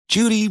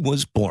Judy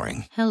was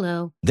boring.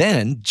 Hello.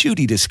 Then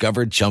Judy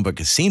discovered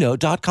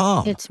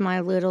ChumbaCasino.com. It's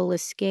my little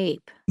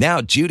escape. Now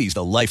Judy's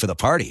the life of the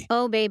party.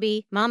 Oh,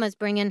 baby, mama's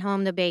bringing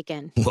home the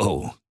bacon.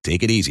 Whoa,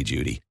 take it easy,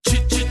 Judy.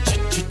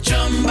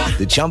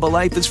 The Chumba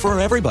life is for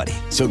everybody.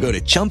 So go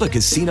to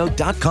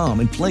ChumbaCasino.com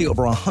and play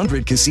over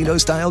 100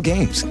 casino-style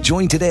games.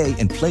 Join today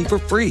and play for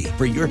free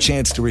for your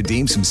chance to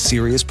redeem some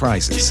serious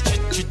prizes.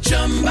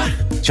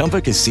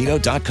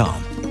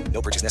 ChumbaCasino.com.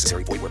 No purchase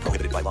necessary. Void where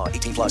prohibited by law.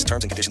 18 plus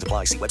terms and conditions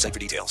apply. See website for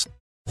details.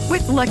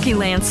 With Lucky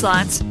Land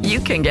Slots, you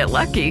can get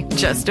lucky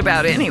just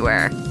about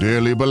anywhere.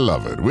 Dearly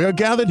beloved, we are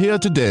gathered here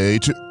today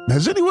to...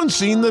 Has anyone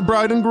seen the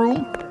bride and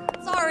groom?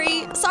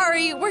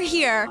 Sorry, we're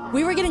here.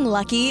 We were getting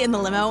lucky in the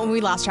limo and we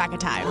lost track of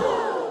time.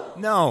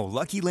 No,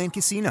 Lucky Land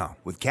Casino,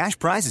 with cash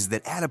prizes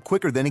that add up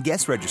quicker than a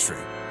guest registry.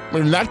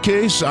 In that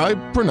case, I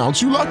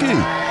pronounce you lucky.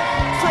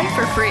 Play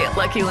for free at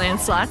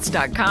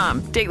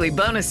LuckyLandSlots.com. Daily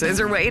bonuses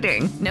are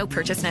waiting. No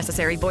purchase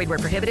necessary. Void where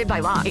prohibited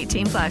by law.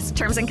 18 plus.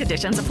 Terms and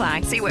conditions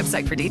apply. See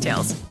website for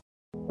details.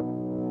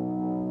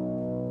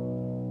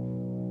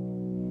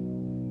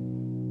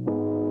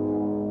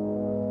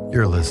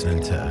 You're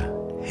listening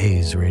to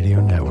Hayes Radio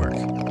Network,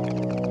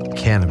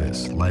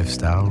 Cannabis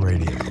Lifestyle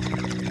Radio.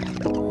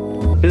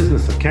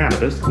 Business of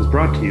Cannabis is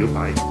brought to you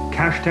by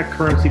CashTech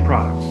Currency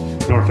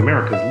Products, North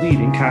America's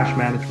leading cash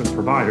management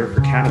provider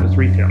for cannabis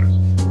retailers.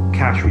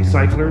 Cash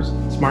recyclers,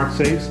 smart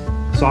safes,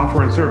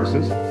 software and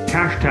services,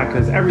 CashTech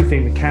has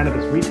everything the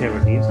cannabis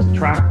retailer needs to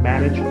track,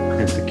 manage,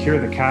 and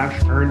secure the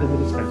cash earned in the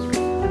dispensary.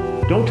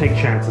 Don't take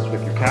chances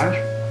with your cash.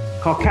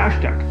 Call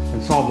CashTech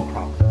and solve the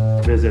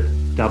problem. Visit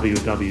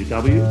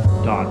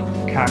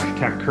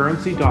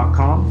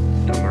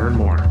www.cashtechcurrency.com to learn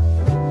more.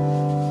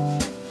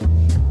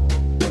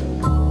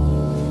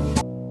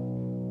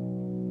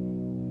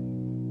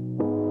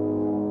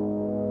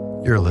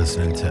 You're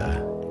listening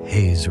to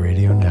Hayes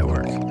Radio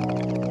Network,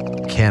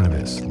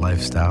 Cannabis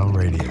Lifestyle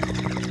Radio.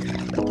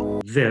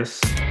 This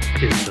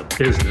is the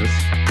Business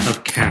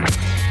of Cannabis.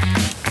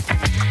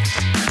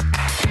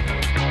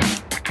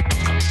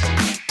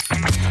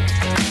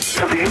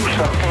 The Business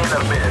of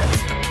Cannabis.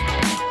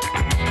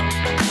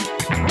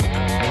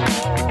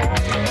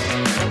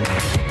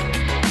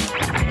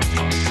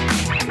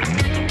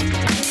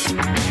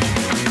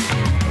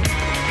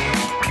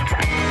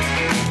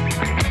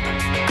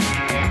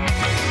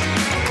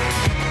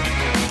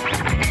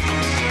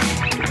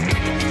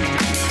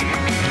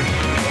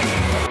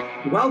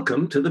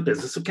 Welcome to the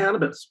Business of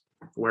Cannabis,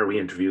 where we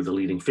interview the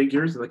leading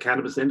figures in the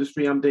cannabis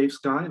industry. I'm Dave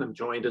Skye, and I'm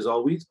joined as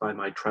always by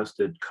my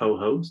trusted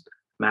co-host,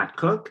 Matt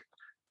Cook.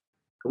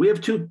 We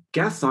have two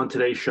guests on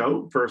today's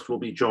show. First, we'll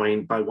be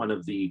joined by one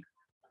of the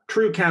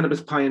true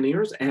cannabis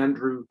pioneers,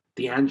 Andrew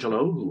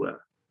DeAngelo, who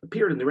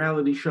appeared in the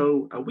reality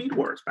show Weed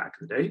Wars back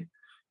in the day.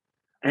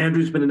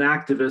 Andrew's been an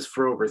activist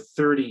for over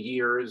 30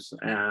 years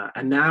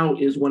and now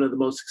is one of the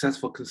most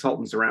successful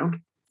consultants around.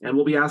 And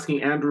we'll be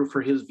asking Andrew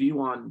for his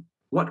view on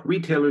what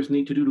retailers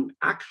need to do to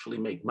actually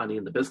make money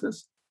in the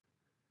business.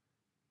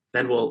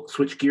 Then we'll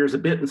switch gears a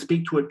bit and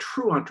speak to a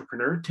true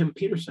entrepreneur, Tim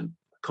Peterson,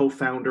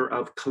 co-founder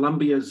of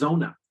Columbia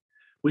Zona,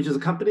 which is a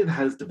company that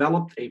has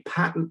developed a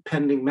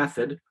patent-pending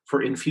method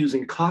for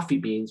infusing coffee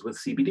beans with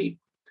CBD.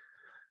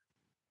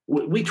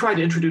 We try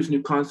to introduce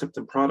new concepts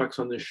and products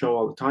on this show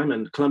all the time,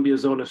 and Columbia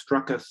Zona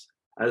struck us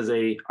as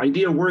an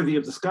idea worthy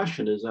of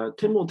discussion. As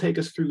Tim will take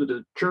us through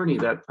the journey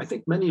that I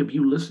think many of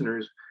you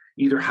listeners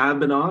either have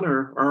been on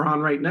or are on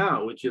right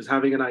now, which is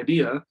having an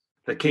idea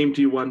that came to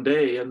you one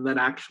day and then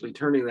actually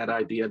turning that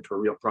idea into a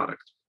real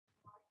product.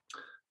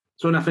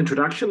 So enough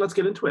introduction, let's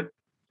get into it.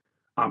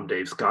 I'm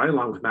Dave Skye,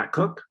 along with Matt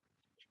Cook,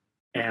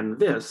 and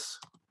this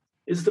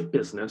is the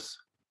Business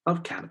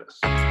of Cannabis.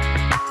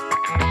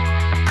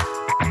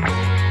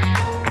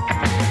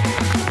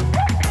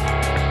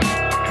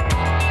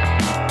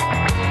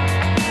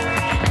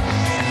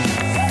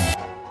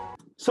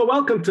 So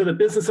welcome to the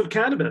Business of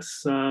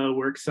Cannabis.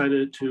 We're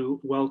excited to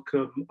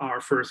welcome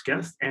our first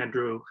guest,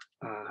 Andrew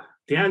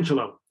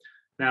DeAngelo.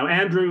 Now,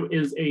 Andrew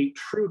is a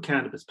true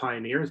cannabis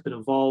pioneer, has been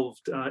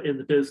involved in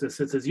the business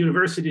since his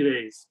university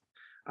days.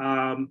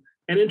 And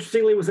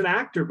interestingly, was an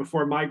actor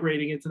before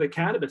migrating into the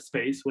cannabis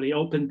space when he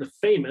opened the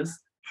famous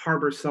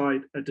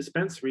Harborside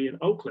dispensary in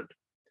Oakland.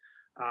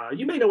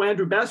 You may know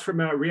Andrew best from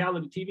a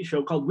reality TV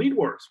show called Weed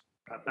Wars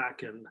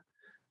back in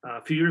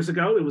a few years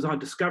ago. It was on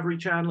Discovery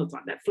Channel. It's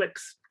on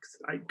Netflix.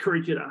 I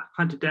encourage you to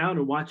hunt it down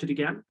and watch it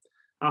again.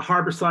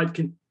 Harborside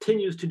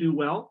continues to do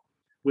well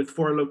with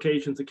 4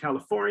 locations in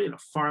California and a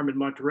farm in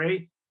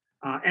Monterey.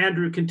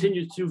 Andrew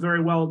continues to do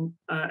very well,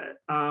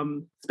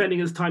 spending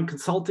his time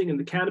consulting in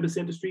the cannabis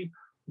industry,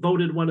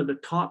 voted one of the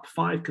top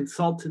 5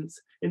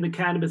 consultants in the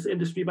cannabis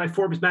industry by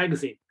Forbes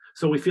magazine.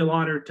 So we feel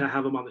honored to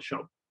have him on the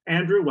show.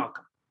 Andrew,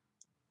 welcome.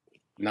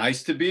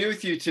 Nice to be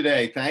with you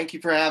today. Thank you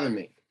for having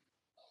me.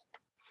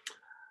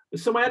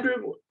 So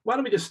Andrew, why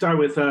don't we just start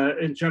with,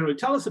 in general,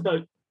 tell us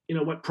about,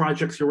 what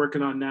projects you're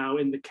working on now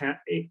in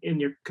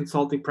your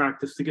consulting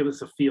practice to give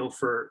us a feel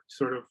for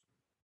sort of,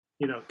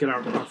 get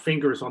our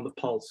fingers on the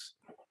pulse.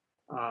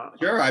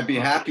 Sure, I'd be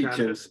happy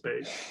to.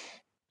 Space.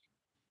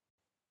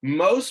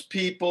 Most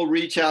people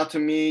reach out to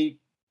me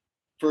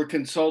for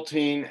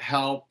consulting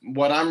help.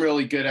 What I'm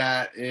really good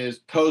at is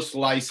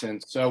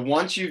post-license. So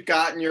once you've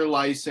gotten your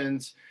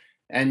license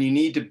and you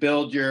need to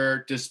build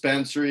your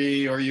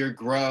dispensary or your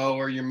grow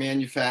or your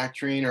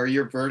manufacturing or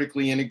your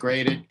vertically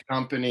integrated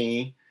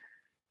company,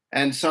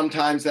 and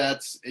sometimes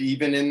that's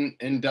even in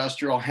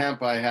industrial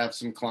hemp, I have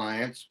some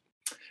clients,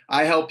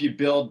 I help you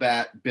build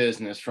that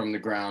business from the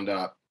ground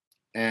up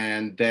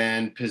and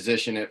then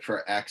position it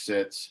for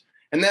exits.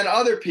 And then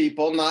other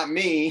people, not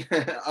me,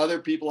 other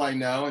people I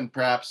know, and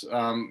perhaps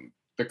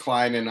the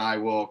client and I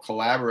will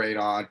collaborate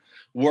on,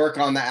 work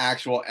on the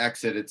actual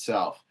exit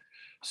itself.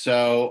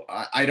 So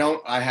I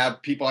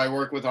have people I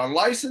work with on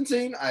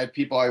licensing. I have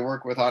people I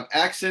work with on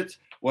exits.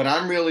 What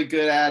I'm really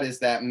good at is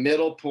that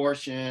middle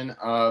portion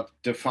of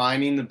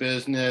defining the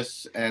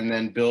business and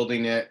then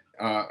building it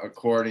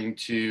according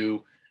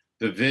to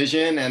the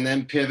vision, and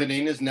then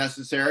pivoting as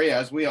necessary,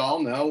 as we all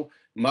know,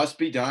 must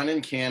be done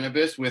in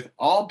cannabis with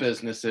all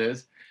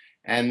businesses,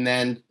 and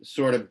then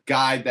sort of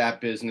guide that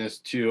business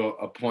to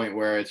a point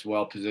where it's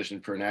well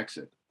positioned for an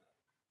exit.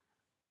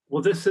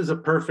 Well, this is a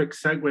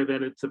perfect segue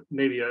then. It's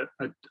maybe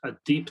a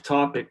deep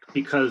topic,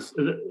 because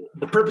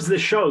the purpose of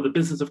this show, the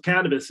business of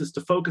cannabis, is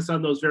to focus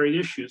on those very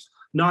issues.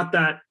 Not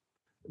that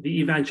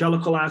the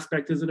evangelical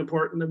aspect isn't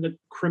important and the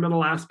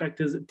criminal aspect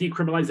is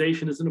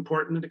decriminalization isn't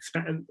important,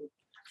 and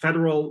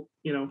federal,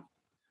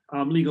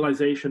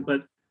 legalization.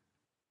 But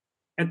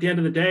at the end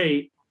of the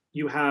day,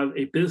 you have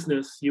a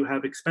business, you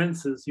have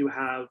expenses, you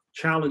have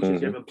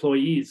challenges, you have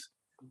employees,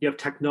 you have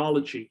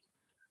technology.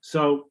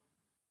 So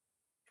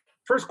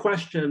first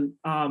question,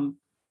 and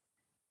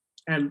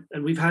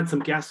we've had some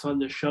guests on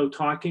this show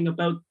talking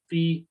about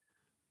the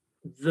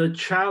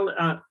challenge.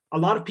 A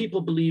lot of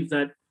people believe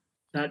that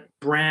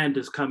brand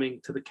is coming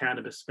to the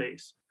cannabis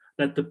space,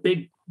 that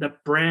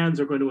that brands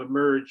are going to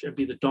emerge and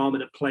be the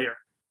dominant player,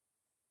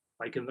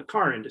 like in the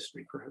car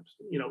industry, perhaps,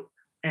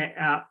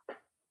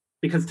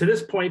 because to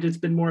this point, it's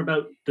been more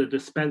about the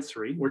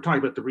dispensary. We're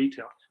talking about the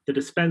retail, the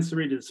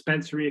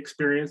dispensary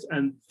experience,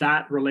 and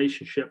that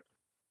relationship.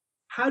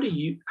 How do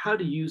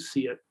you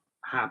see it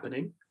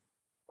happening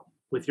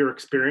with your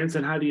experience,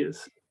 and how do you,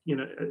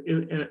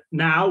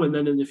 now and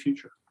then in the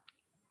future?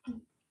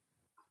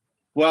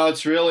 Well,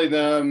 it's really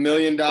the $1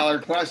 million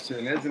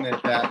question, isn't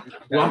it?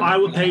 Well, I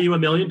will pay you $1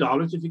 million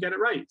if you get it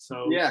right.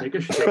 So yeah, take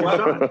a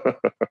shot.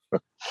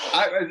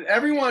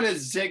 Everyone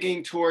is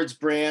zigging towards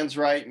brands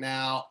right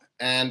now,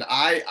 and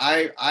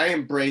I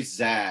embrace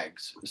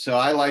zags. So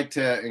I like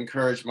to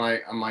encourage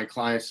my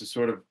clients to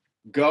sort of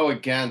go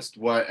against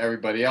what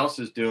everybody else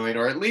is doing,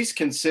 or at least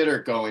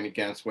consider going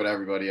against what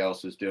everybody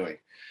else is doing.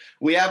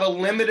 We have a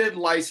limited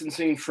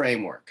licensing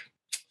framework.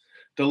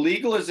 The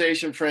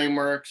legalization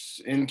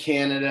frameworks in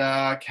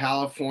Canada,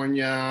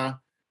 California,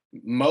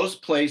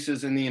 most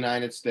places in the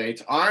United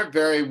States aren't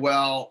very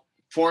well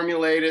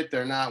formulated.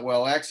 They're not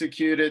well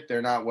executed.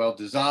 They're not well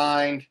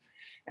designed.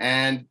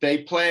 And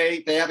they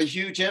have a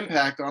huge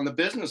impact on the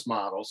business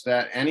models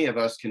that any of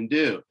us can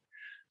do.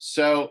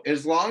 So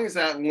as long as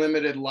that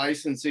limited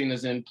licensing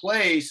is in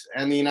place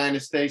and the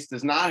United States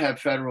does not have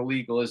federal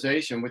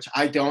legalization, which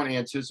I don't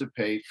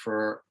anticipate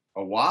for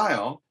a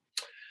while,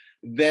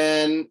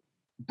 then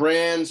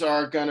brands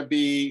are going to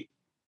be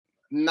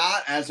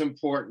not as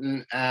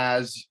important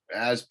as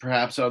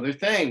perhaps other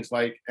things,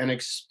 like an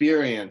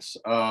experience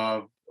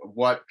of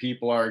what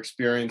people are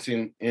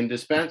experiencing in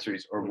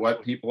dispensaries, or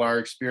what people are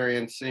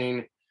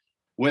experiencing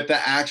with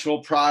the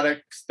actual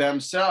products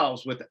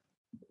themselves,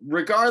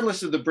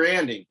 regardless of the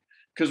branding.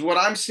 Because what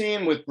I'm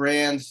seeing with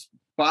brands,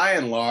 by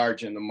and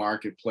large in the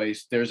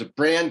marketplace, there's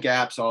brand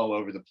gaps all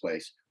over the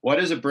place. What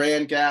is a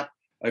brand gap?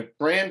 A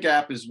brand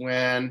gap is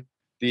when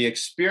the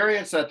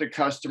experience that the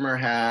customer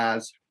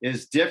has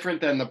is different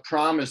than the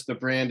promise the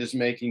brand is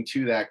making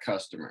to that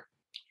customer.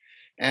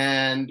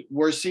 And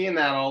we're seeing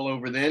that all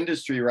over the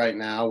industry right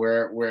now,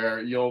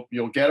 where you'll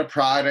get a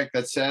product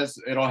that says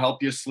it'll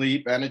help you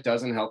sleep and it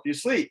doesn't help you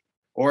sleep.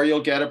 Or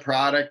you'll get a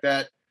product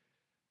that,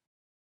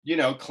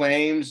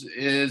 claims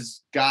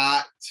is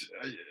got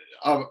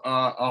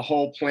a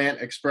whole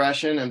plant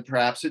expression and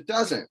perhaps it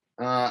doesn't.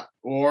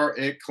 Or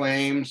it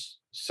claims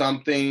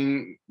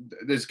something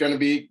that's going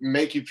to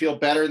make you feel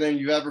better than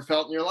you've ever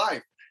felt in your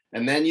life,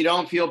 and then you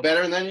don't feel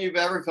better than you've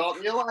ever felt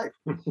in your life.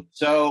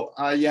 So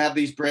you have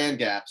these brand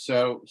gaps.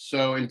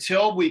 So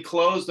until we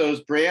close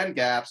those brand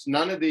gaps,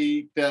 none of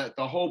the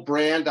whole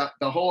brand,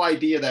 the whole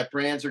idea that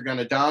brands are going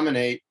to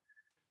dominate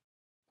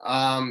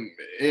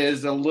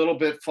is a little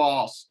bit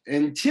false,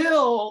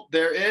 until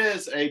there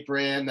is a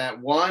brand that,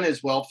 one,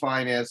 is well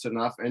financed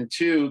enough, and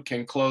two,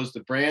 can close the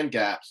brand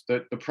gaps.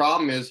 The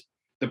problem is,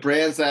 the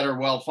brands that are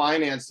well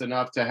financed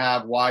enough to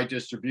have wide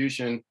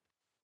distribution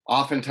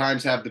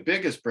oftentimes have the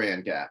biggest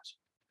brand gaps.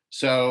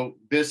 So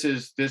this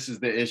is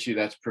the issue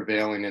that's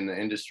prevailing in the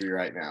industry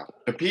right now.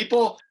 The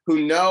people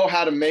who know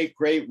how to make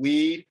great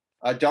weed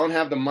don't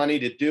have the money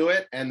to do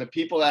it, and the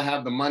people that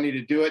have the money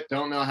to do it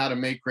don't know how to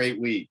make great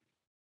weed.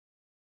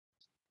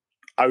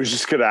 I was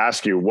just going to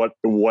ask you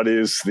what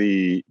is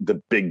the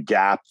big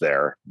gap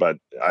there, but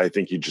I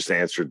think you just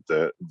answered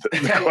the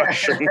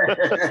question.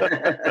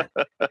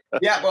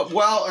 Yeah, but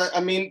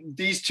I mean,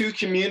 these two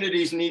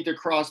communities need to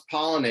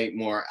cross-pollinate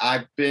more.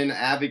 I've been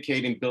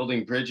advocating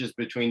building bridges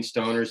between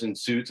stoners and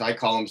suits. I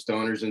call them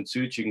stoners and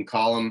suits. You can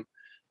call them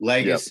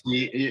legacy.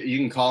 Yep. You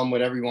can call them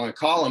whatever you want to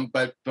call them,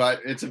 but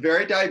it's a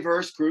very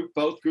diverse group.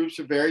 Both groups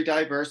are very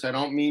diverse. I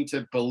don't mean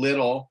to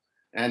belittle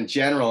and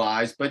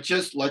generalize, but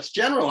just let's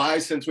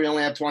generalize since we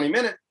only have 20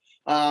 minutes,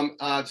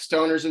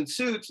 stoners and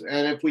suits.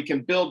 And if we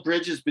can build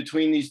bridges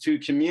between these two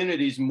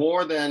communities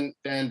more than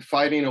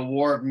fighting a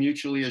war of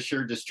mutually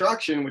assured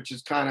destruction, which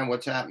is kind of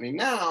what's happening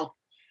now,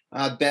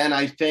 then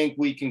I think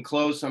we can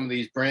close some of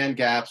these brand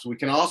gaps. We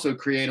can also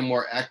create a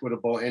more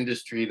equitable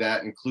industry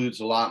that includes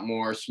a lot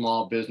more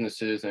small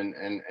businesses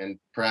and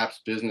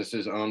perhaps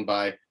businesses owned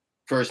by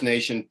First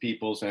Nation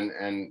peoples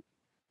and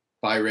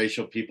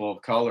biracial people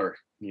of color,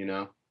 you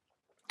know?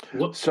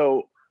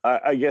 So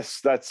I guess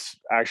that's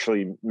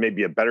actually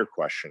maybe a better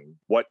question.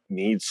 What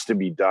needs to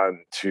be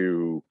done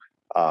to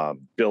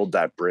build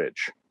that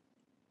bridge?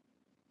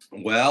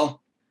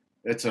 Well,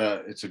 it's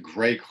a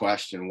great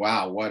question.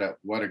 Wow, what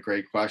a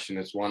great question.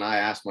 It's one I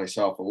ask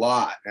myself a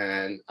lot.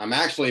 And I'm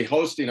actually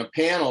hosting a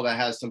panel that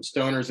has some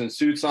stoners and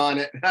suits on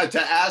it to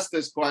ask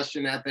this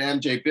question at the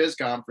MJ Biz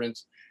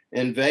conference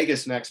in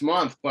Vegas next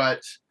month.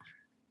 But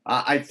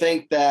I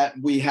think that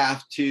we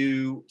have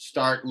to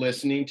start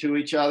listening to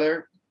each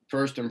other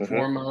first and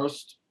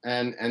foremost,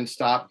 and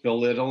stop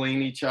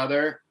belittling each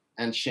other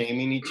and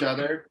shaming each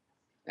other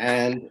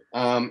and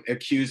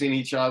accusing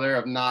each other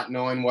of not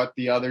knowing what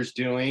the other's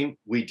doing.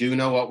 We do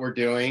know what we're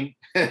doing,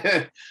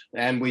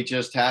 and we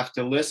just have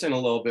to listen a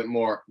little bit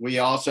more. We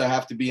also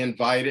have to be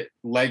invited.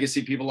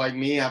 Legacy people like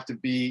me have to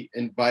be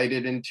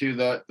invited into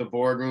the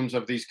boardrooms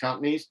of these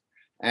companies,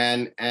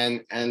 and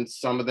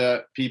some of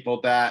the people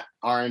that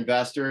are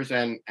investors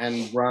and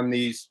run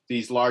these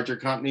larger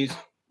companies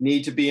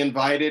need to be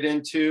invited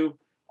into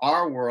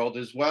our world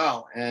as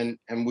well. And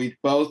we've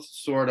both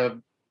sort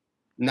of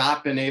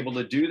not been able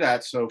to do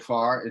that so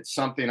far. It's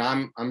something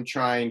I'm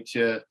trying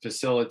to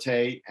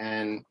facilitate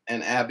and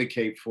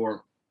advocate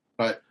for,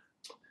 but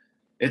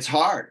it's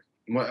hard.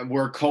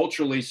 We're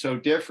culturally so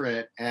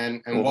different,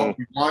 and what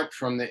we want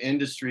from the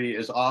industry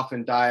is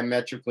often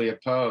diametrically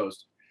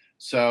opposed.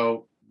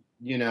 So,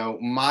 you know,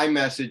 my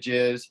message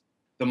is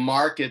the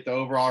market, the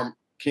overall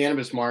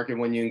cannabis market,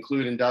 when you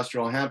include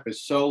industrial hemp,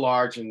 is so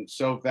large and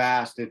so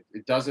vast,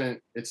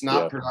 it's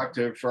not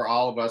productive for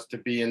all of us to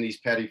be in these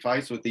petty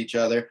fights with each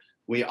other.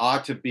 We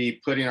ought to be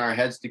putting our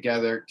heads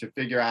together to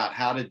figure out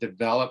how to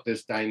develop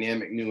this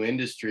dynamic new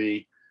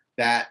industry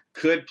that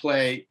could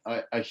play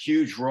a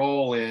huge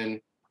role in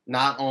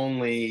not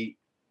only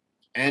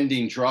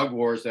ending drug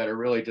wars that are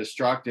really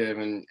destructive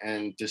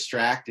and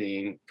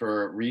distracting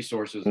for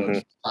resources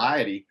of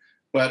society,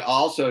 but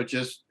also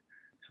just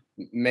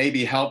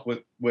maybe help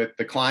with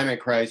the climate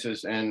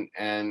crisis and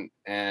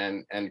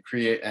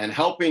create and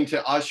helping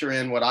to usher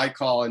in what I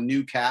call a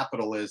new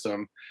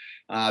capitalism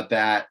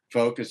that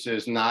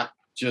focuses not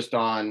just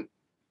on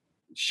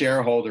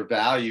shareholder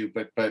value,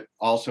 but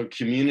also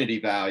community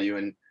value,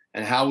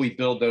 and how we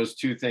build those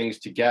two things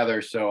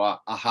together so a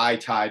high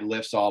tide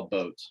lifts all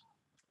boats.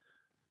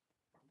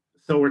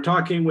 So we're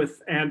talking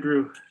with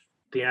Andrew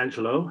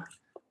DeAngelo,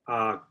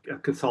 a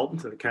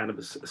consultant in the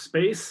cannabis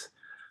space.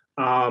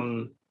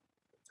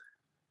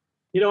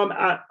 You know,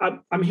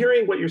 I'm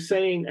hearing what you're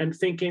saying and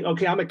thinking,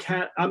 okay,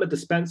 I'm a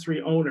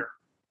dispensary owner.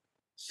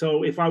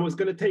 So if I was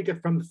going to take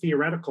it from the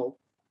theoretical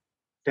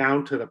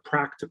down to the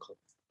practical,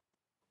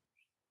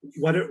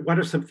 what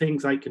are some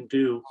things I can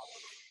do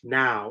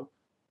now,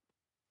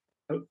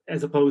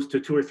 as opposed to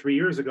 2 or 3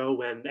 years ago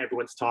when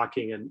everyone's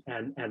talking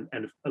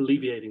and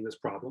alleviating this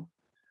problem?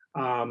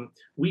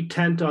 We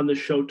tend on the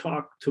show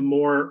talk to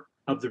more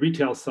of the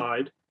retail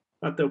side,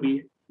 not that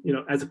we, you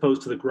know, as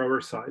opposed to the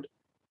grower side.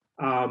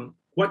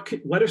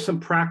 What are some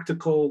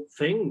practical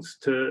things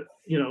to,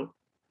 you know,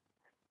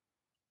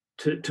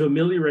 to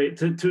ameliorate,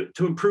 to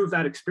improve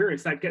that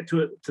experience, that get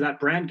to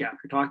that brand gap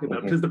you're talking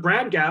about? Because the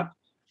brand gap,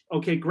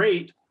 okay,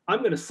 great, I'm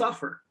going to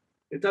suffer.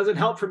 It doesn't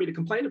help for me to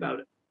complain about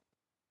it.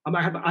 I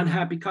might have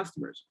unhappy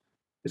customers,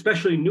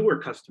 especially newer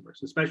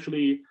customers,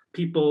 especially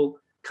people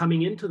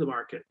coming into the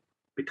market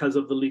because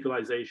of the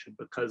legalization,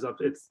 because of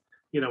it's,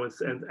 you know,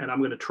 it's, and I'm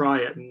going to try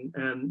it.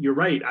 And you're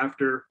right.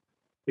 After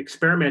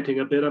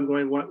experimenting a bit, I'm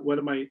going,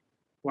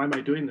 why am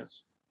I doing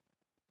this?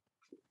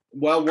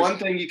 Well, one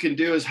thing you can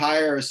do is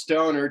hire a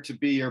stoner to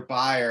be your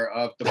buyer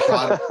of the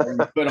product that you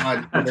put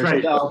on. That's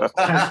yourself.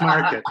 Right. Test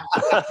market.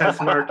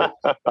 Test market.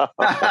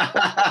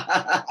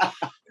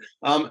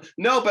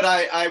 No,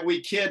 but we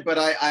kid, but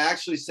I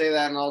actually say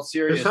that in all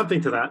seriousness. There's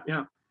something to that,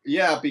 yeah.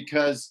 Yeah,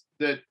 because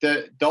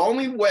the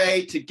only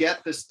way to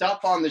get the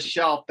stuff on the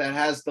shelf that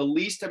has the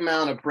least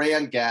amount of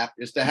brand gap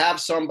is to have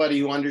somebody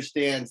who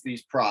understands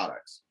these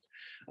products,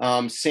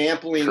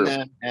 sampling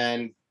them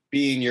and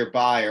being your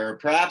buyer,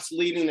 perhaps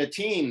leading a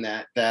team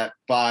that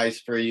buys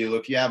for you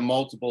if you have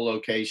multiple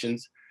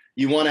locations,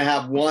 you want to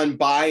have one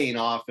buying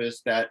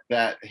office that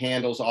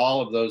handles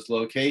all of those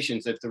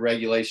locations if the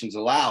regulations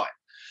allow it.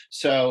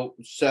 So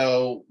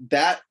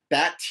that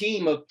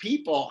team of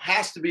people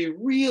has to be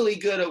really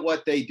good at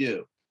what they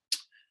do.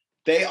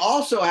 They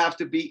also have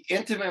to be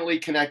intimately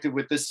connected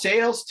with the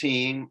sales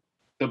team,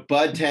 the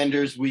bud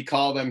tenders, we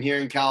call them here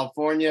in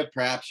California.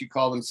 Perhaps you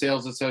call them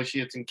sales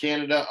associates in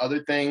Canada,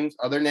 other things,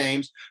 other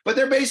names, but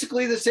they're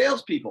basically the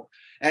salespeople.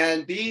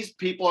 And these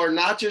people are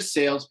not just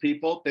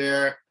salespeople,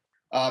 they're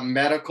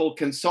medical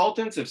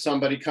consultants. If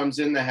somebody comes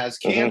in that has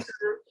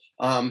cancer,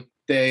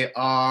 they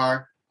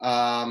are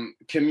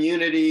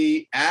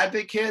community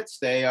advocates.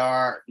 They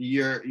are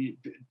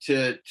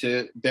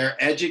they're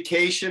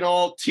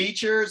educational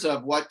teachers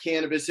of what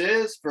cannabis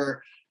is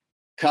for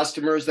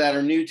customers that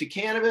are new to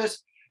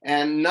cannabis.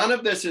 And none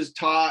of this is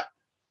taught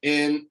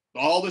in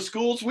all the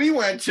schools we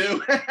went to.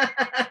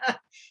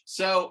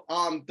 So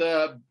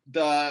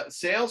the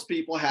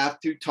salespeople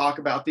have to talk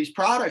about these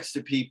products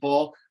to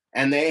people,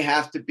 and they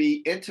have to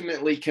be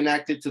intimately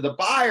connected to the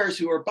buyers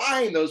who are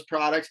buying those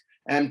products.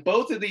 And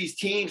both of these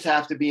teams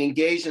have to be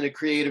engaged in a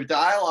creative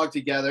dialogue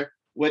together,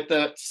 with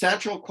the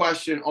central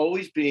question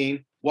always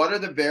being, what are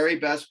the very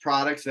best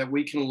products that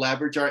we can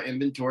leverage our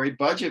inventory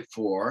budget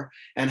for?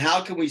 And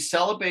how can we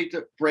celebrate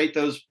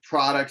those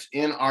products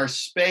in our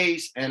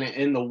space and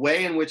in the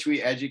way in which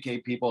we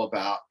educate people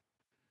about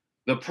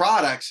the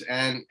products?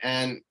 And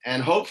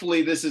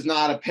hopefully this is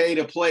not a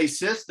pay-to-play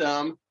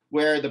system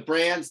where the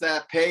brands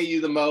that pay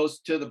you the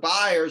most to the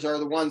buyers are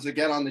the ones that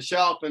get on the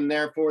shelf, and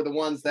therefore the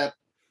ones that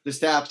the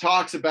staff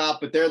talks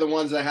about, but they're the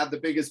ones that have the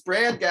biggest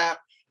brand gap.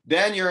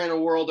 Then you're in a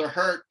world of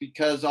hurt,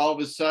 because all of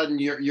a sudden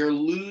you're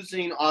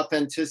losing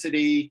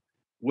authenticity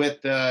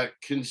with the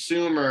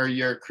consumer.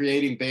 You're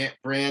creating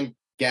brand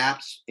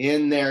gaps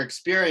in their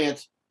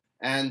experience,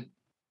 and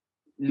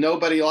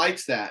nobody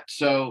likes that.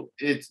 So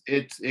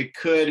it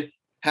could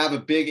have a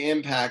big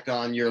impact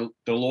on the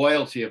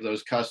loyalty of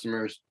those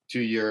customers to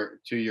your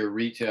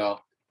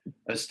retail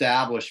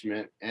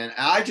establishment. And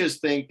I just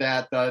think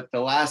that the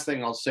last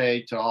thing I'll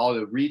say to all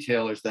the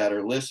retailers that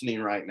are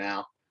listening right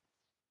now,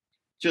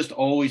 just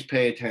always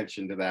pay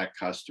attention to that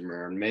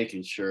customer and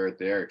making sure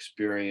their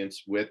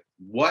experience with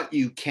what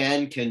you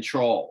can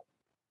control,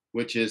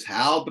 which is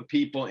how the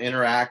people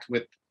interact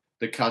with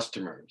the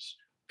customers,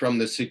 from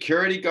the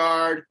security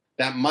guard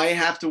that might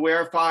have to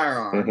wear a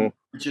firearm,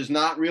 which is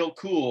not real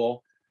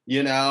cool,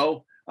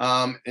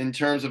 in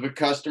terms of a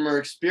customer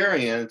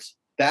experience.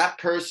 That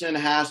person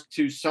has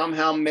to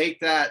somehow make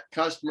that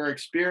customer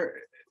experience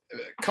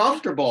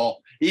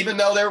comfortable, even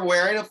though they're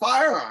wearing a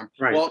firearm.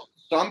 Right. Well,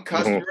 some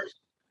customers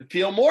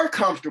feel more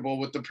comfortable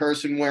with the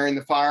person wearing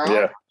the firearm.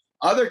 Yeah.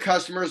 Other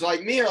customers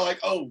like me are like,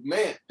 oh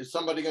man, is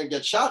somebody going to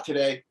get shot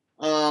today?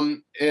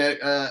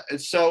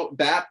 So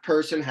that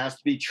person has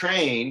to be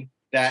trained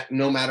that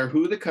no matter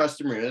who the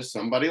customer is,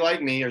 somebody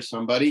like me or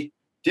somebody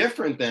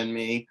different than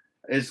me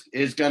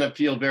is going to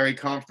feel very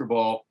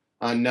comfortable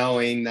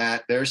knowing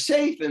that they're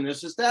safe in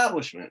this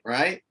establishment,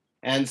 right?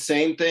 And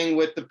same thing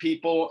with the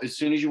people. As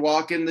soon as you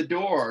walk in the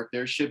door,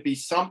 there should be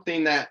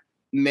something that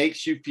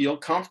makes you feel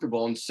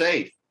comfortable and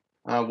safe.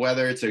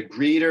 Whether it's a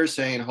greeter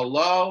saying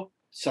hello,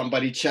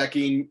 somebody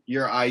checking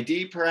your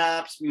ID,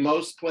 perhaps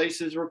most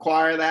places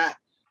require that,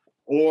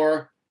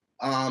 or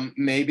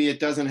maybe it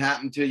doesn't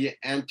happen till you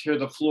enter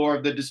the floor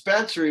of the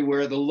dispensary,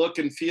 where the look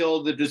and feel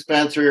of the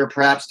dispensary, or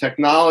perhaps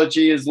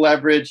technology is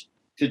leveraged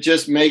to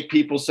just make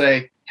people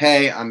say,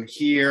 hey, I'm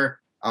here,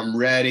 I'm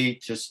ready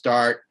to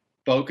start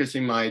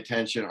focusing my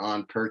attention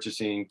on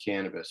purchasing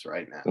cannabis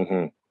right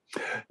now.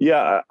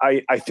 Yeah,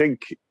 I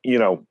think,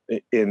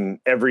 in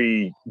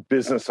every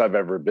business I've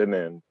ever been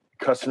in,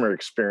 customer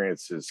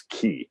experience is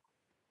key.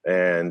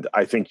 And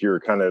I think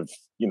you're kind of,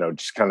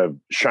 just kind of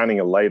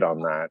shining a light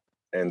on that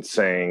and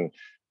saying,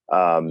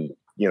 not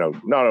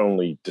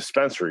only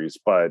dispensaries,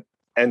 but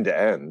end to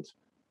end,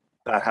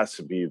 that has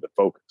to be the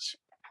focus.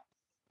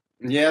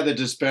 Yeah, the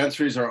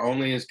dispensaries are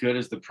only as good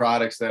as the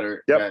products that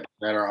are that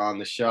are on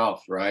the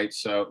shelf, right?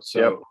 So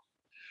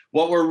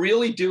what we're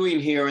really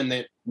doing here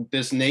in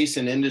this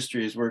nascent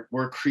industry is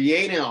we're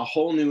creating a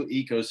whole new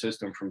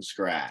ecosystem from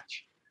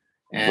scratch,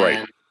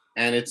 and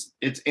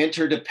it's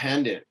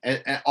interdependent.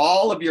 And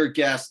all of your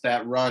guests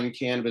that run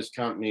cannabis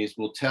companies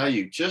will tell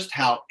you just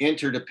how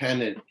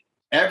interdependent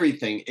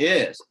everything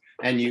is,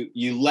 and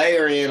you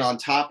layer in on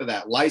top of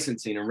that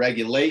licensing and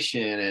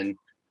regulation and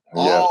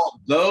all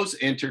those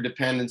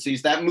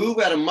interdependencies that move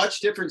at a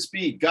much different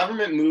speed.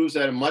 Government moves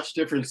at a much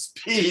different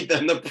speed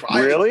than the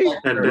private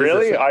sector.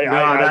 Really?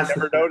 I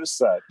never noticed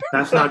that.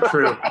 That's not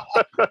true.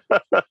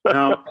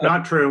 No,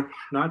 not true.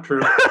 Not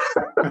true.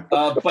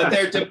 But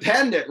they're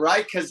dependent,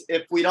 right? Because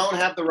if we don't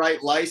have the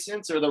right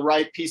license or the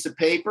right piece of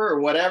paper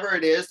or whatever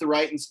it is, the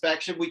right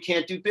inspection, we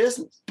can't do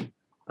business.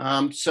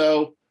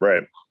 So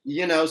the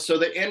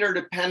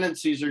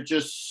interdependencies are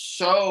just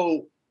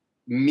so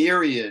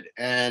myriad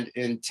and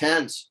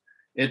intense.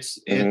 It's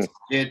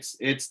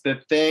the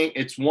thing.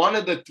 It's one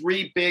of the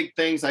three big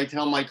things I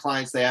tell my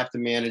clients they have to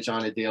manage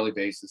on a daily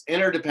basis: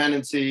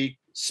 interdependency,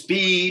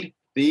 speed,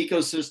 The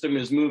ecosystem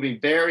is moving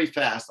very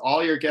fast.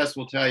 All your guests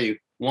will tell you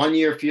 1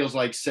 year feels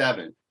like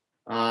 7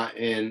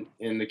 in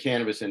the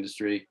cannabis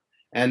industry.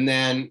 And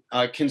then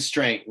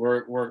constraint.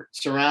 We're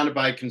surrounded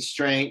by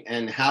constraint,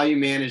 and how you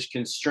manage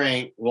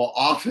constraint will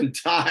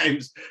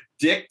oftentimes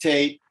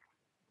dictate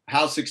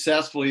how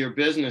successful your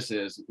business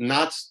is,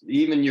 not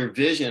even your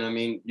vision. I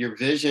mean, your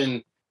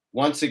vision,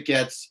 once it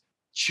gets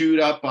chewed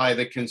up by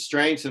the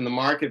constraints in the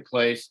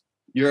marketplace,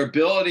 your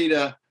ability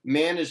to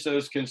manage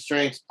those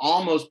constraints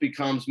almost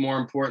becomes more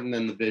important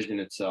than the vision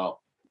itself.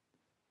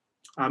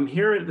 I'm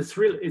hearing this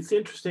it's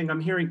interesting.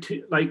 I'm hearing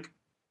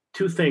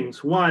two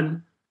things.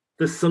 One,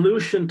 the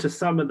solution to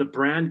some of the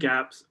brand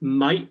gaps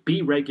might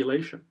be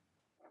regulation,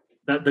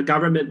 that the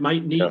government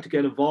might need to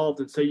get involved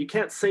and say, you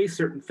can't say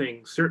certain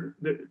things,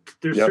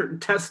 there's certain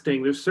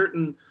testing, there's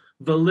certain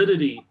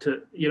validity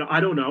to, I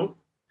don't know.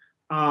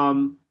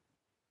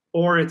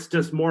 Or it's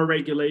just more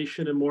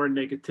regulation and more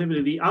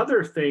negativity. The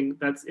other thing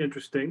that's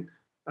interesting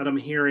that I'm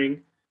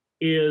hearing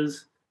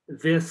is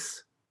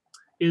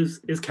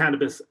is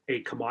cannabis a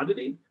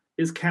commodity?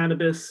 Is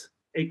cannabis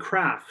a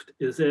craft?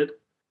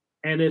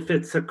 And if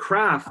it's a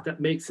craft,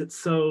 that makes it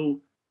so,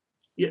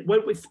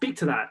 what we speak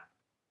to that,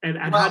 and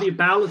how do you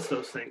balance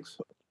those things?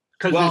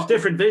 Because there's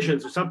different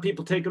visions. There's some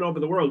people taking over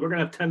the world. We're going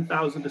to have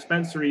 10,000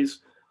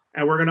 dispensaries,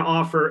 and we're going to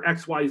offer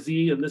X, Y,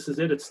 Z, and this is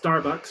it. It's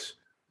Starbucks.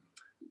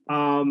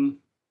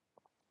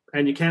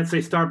 And you can't say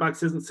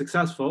Starbucks isn't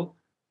successful,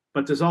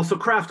 but there's also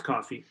craft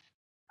coffee.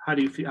 How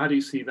do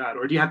you see that?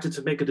 Or do you have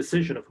to make a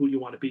decision of who you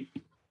want to be?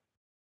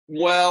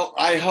 Well,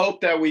 I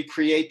hope that we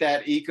create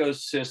that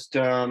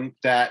ecosystem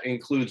that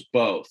includes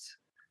both.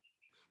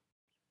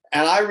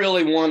 And I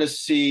really want to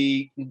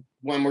see,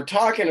 when we're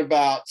talking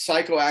about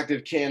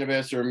psychoactive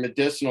cannabis or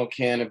medicinal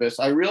cannabis,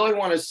 I really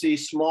want to see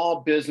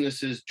small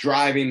businesses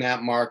driving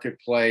that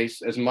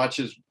marketplace as much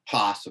as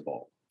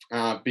possible,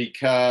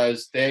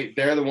 because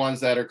they're the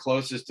ones that are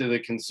closest to the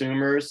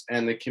consumers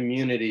and the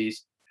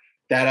communities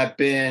that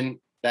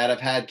have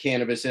had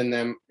cannabis in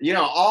them.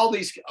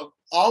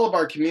 All of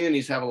our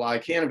communities have a lot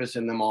of cannabis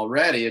in them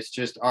already. It's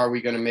just, are we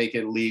going to make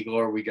it legal,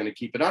 or are we going to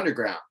keep it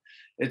underground?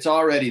 It's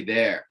already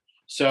there.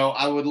 So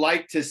I would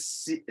like to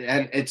see,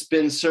 and it's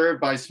been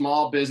served by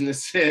small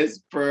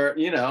businesses for,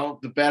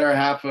 the better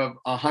half of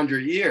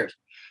 100 years.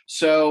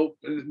 So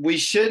we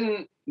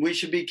should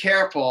be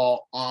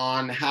careful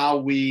on how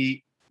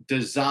we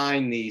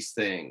design these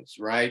things,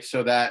 right?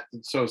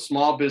 So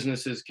small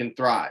businesses can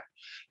thrive.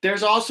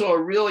 There's also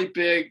a really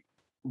big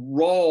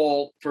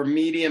role for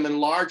medium and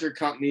larger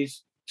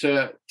companies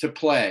to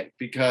play,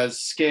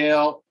 because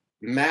scale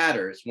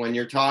matters when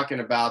you're talking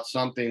about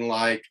something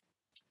like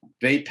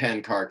vape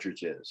pen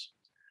cartridges.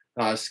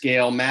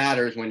 Scale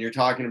matters when you're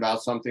talking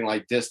about something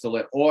like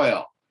distillate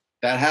oil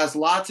that has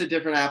lots of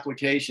different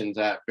applications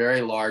at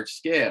very large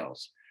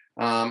scales.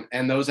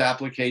 And those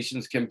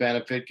applications can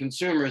benefit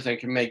consumers and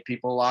can make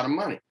people a lot of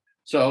money.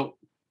 So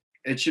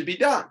it should be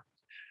done.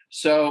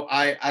 So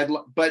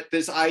but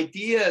this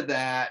idea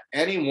that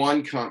any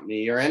one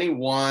company or any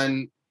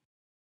one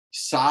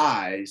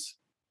size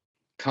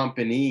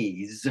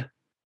companies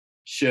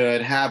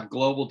should have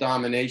global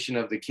domination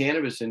of the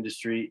cannabis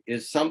industry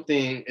is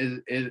something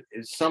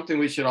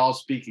we should all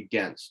speak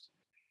against.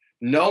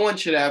 No one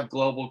should have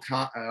global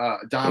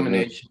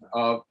domination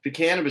of the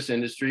cannabis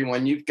industry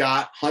when you've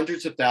got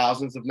hundreds of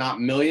thousands, if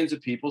not millions of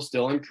people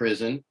still in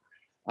prison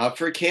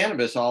for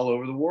cannabis all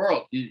over the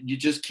world. You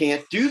just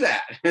can't do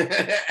that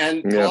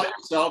and call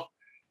yourself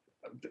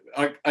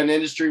an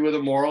industry with a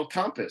moral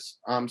compass.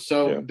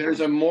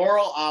 There's a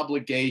moral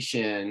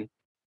obligation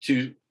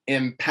to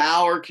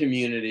empower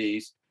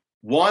communities,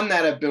 one,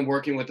 that have been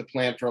working with the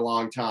plant for a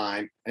long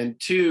time, and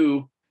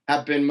two,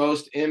 have been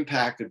most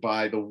impacted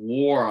by the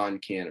war on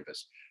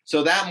cannabis.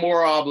 So that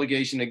moral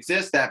obligation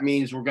exists. That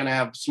means we're going to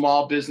have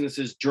small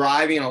businesses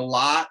driving a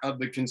lot of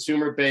the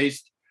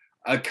consumer-based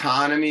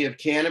economy of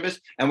cannabis,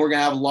 and we're going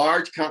to have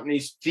large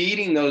companies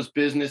feeding those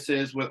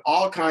businesses with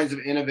all kinds of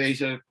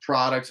innovative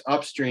products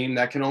upstream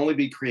that can only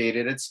be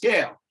created at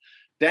scale.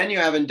 Then you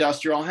have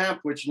industrial hemp,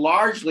 which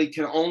largely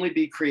can only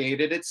be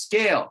created at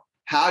scale.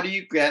 How do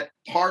you get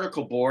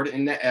particle board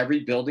into every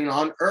building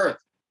on Earth?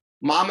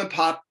 Mom and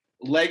pop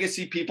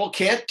legacy people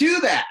can't do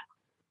that.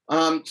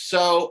 And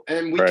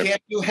we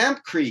can't do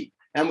hempcrete,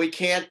 and we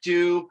can't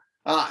do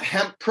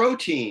hemp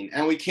protein,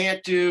 and we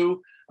can't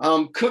do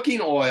cooking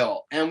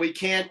oil, and we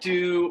can't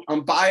do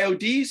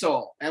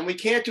biodiesel, and we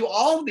can't do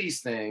all of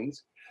these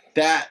things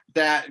that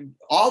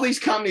all these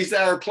companies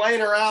that are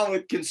playing around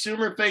with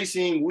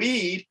consumer-facing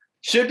weed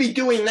should be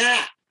doing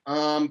that,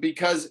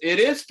 because it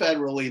is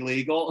federally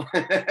legal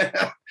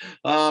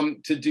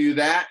to do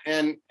that,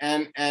 and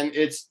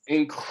it's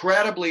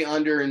incredibly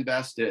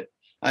underinvested.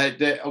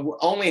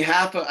 Only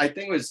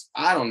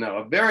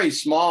a very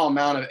small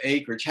amount of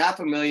acreage,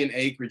 500,000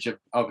 acreage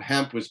of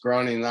hemp was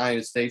grown in the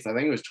United States. I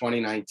think it was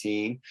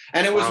 2019.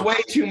 And it was way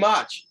too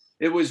much.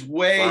 It was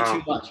way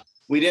too much.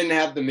 We didn't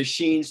have the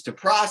machines to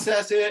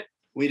process it.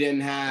 We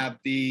didn't have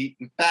the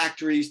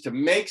factories to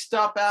make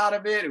stuff out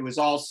of it. It was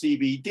all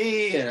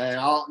CBD and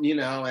all,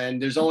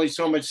 and there's only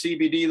so much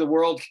CBD the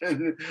world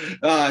can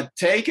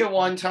take at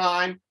one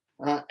time.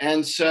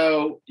 And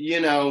so,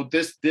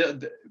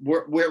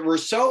 we're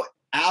so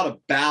out of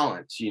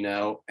balance,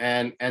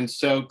 and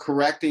so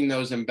correcting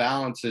those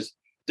imbalances,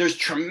 there's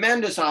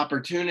tremendous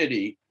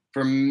opportunity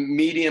for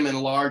medium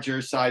and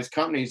larger size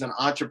companies and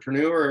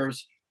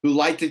entrepreneurs who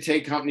like to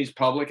take companies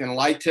public and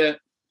like to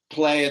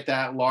play at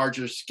that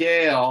larger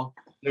scale.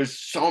 There's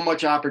so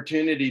much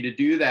opportunity to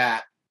do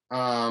that.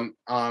 But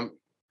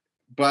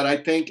I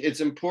think it's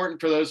important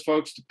for those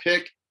folks to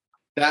pick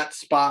that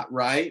spot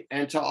right,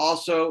 and to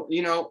also,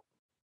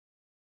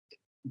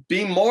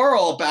 be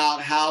moral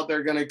about how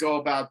they're going to go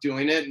about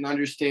doing it, and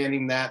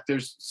understanding that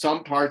there's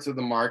some parts of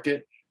the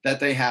market that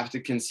they have to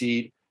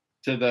concede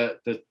to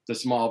the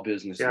small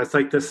business. Yeah, it's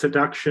like the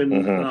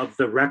seduction of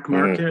the rec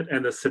market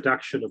and the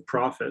seduction of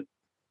profit.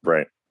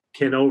 Right.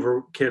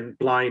 Can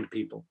blind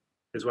people,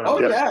 is what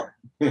I'm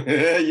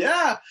saying.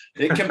 Yeah,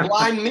 it can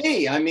blind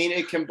me. I mean,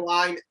 it can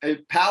blind.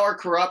 Power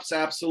corrupts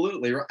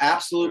absolutely.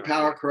 Absolute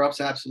power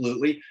corrupts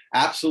absolutely.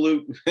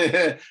 Absolute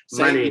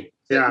money.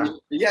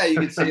 Yeah, you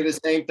could say the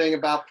same thing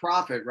about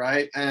profit,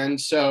 right? And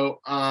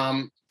so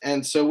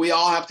we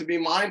all have to be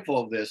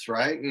mindful of this,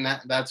 right? And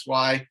that's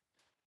why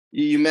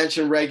you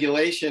mentioned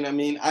regulation. I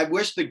mean, I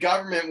wish the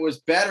government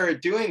was better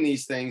at doing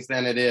these things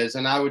than it is,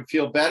 and I would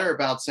feel better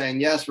about saying,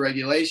 yes,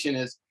 regulation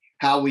is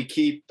how we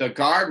keep the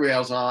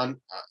guardrails on.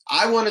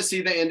 I want to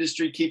see the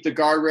industry keep the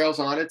guardrails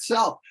on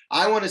itself.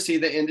 I want to see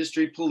the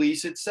industry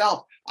police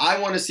itself. I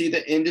want to see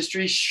the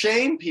industry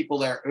shame people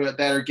that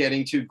are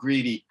getting too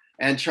greedy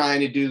and trying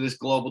to do this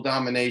global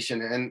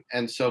domination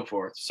and so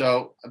forth.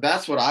 So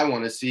that's what I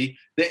want to see.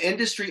 The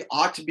industry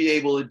ought to be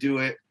able to do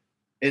it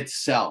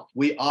itself.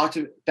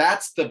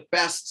 That's the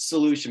best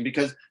solution,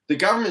 because the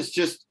government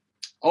just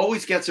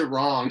always gets it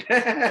wrong.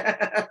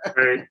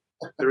 Right.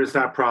 There is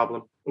that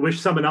problem. I wish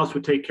someone else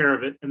would take care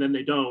of it, and then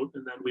they don't.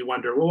 And then we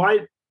wonder, well,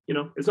 why,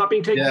 it's not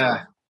being taken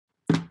care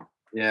of.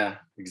 Yeah,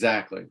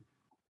 exactly.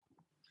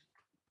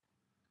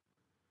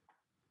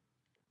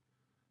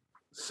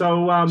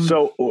 So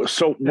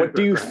what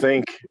do you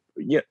think?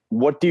 Yeah,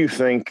 what do you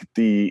think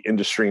the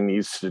industry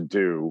needs to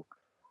do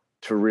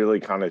to really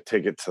kind of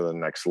take it to the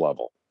next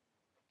level?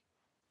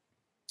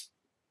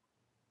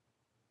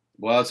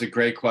 Well, it's a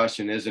great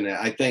question, isn't it?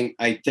 I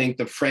think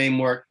the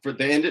framework for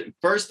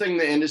first thing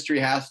the industry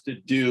has to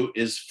do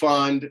is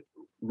fund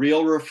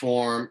real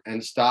reform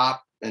and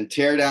stop and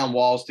tear down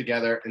walls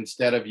together,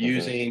 instead of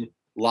using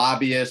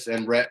lobbyists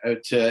and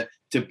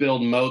to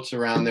build moats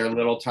around their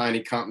little tiny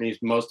companies.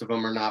 Most of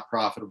them are not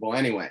profitable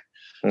anyway.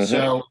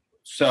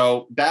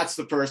 So that's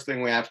the first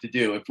thing we have to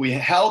do. If we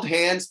held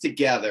hands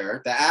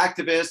together, the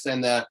activists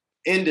and the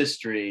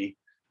industry,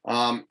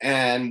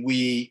 and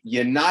we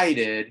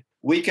united,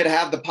 we could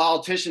have the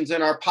politicians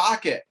in our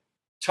pocket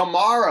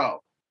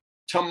tomorrow.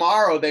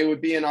 Tomorrow they would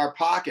be in our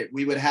pocket.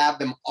 We would have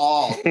them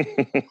all.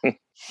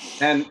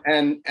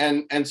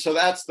 And so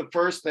that's the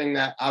first thing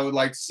that I would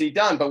like to see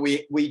done. But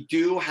we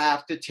do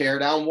have to tear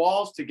down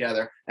walls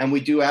together, and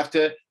we do have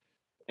to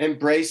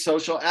embrace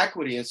social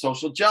equity and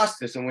social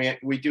justice, and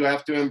we do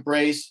have to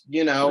embrace,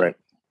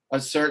 a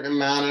certain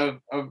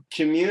amount of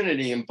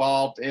community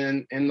involved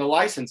in the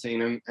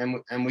licensing,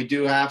 and we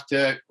do have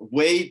to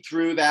wade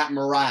through that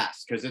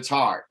morass, because it's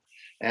hard,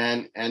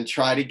 and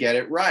try to get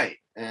it right.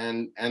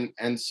 And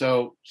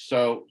so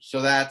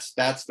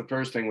that's the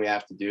first thing we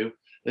have to do.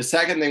 The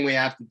second thing we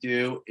have to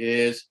do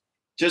is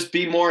just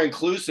be more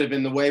inclusive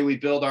in the way we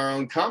build our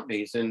own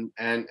companies, and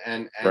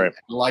right.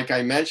 Like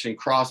I mentioned,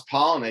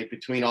 cross-pollinate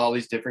between all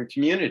these different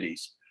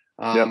communities.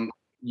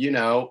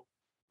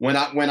 When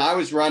I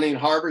was running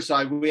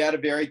Harborside, we had a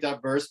very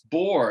diverse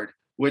board,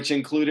 which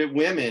included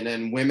women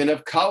and women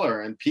of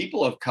color and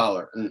people of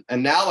color.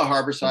 And now the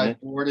Harborside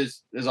board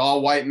is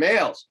all white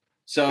males.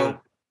 So,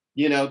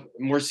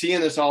 we're seeing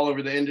this all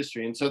over the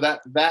industry. And so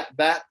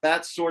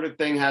that sort of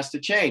thing has to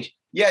change.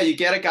 Yeah, you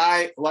get a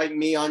guy like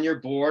me on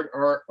your board,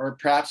 or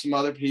perhaps some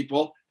other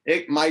people,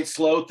 it might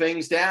slow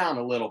things down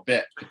a little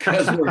bit,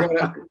 because we're going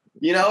to,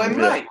 it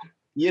might.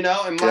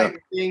 It might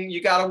mean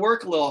you got to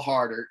work a little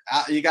harder.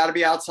 You got to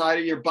be outside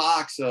of your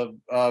box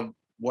of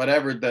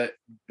whatever the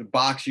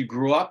box you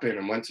grew up in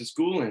and went to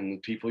school in, the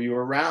people you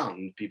were around,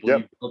 and people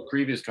you built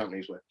previous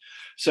companies with.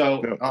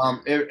 So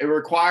it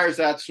requires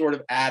that sort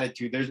of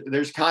attitude.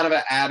 There's kind of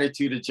an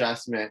attitude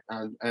adjustment,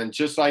 and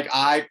just like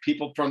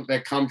people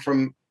that come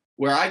from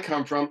where I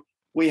come from,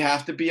 we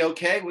have to be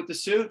okay with the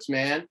suits,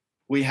 man.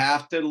 We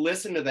have to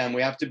listen to them.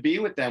 We have to be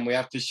with them. We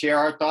have to share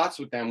our thoughts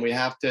with them. We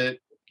have to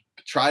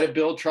try to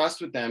build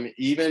trust with them,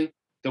 and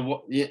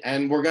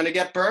we're going to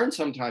get burned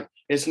sometimes.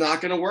 It's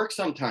not going to work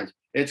sometimes.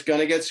 It's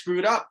going to get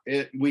screwed up.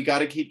 We got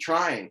to keep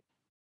trying.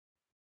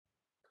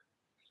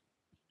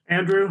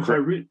 Andrew,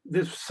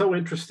 this is so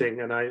interesting,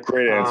 and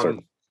great answer.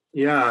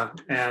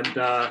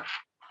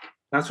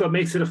 That's what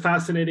makes it a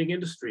fascinating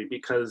industry,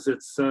 because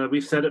it's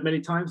we've said it many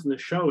times in the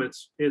show.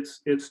 It's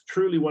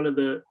truly one of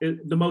the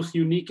most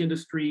unique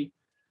industry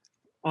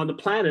on the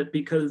planet,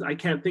 because I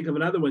can't think of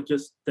another one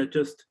that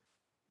just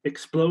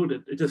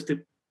exploded. It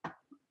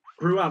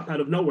grew up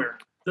out of nowhere.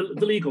 The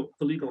legal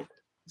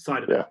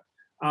side of it.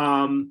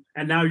 And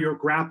now you're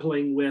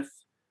grappling with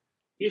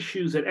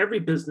issues that every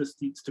business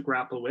needs to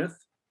grapple with.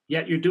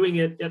 Yet you're doing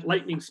it at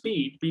lightning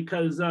speed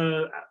because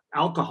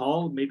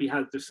alcohol maybe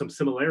there's some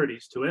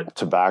similarities to it.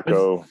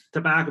 Tobacco,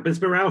 but it's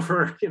been around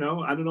for, I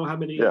don't know how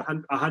many,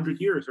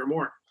 100 years or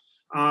more.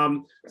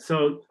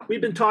 So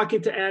we've been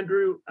talking to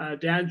Andrew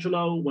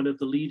DeAngelo, one of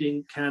the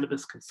leading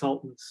cannabis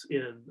consultants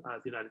in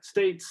the United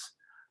States.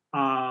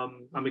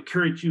 I'm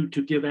encourage you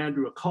to give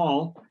Andrew a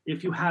call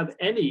if you have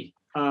any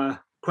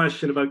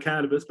question about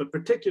cannabis, but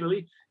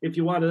particularly if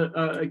you want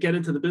to get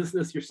into the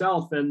business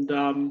yourself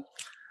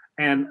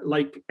and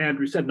like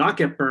Andrew said, not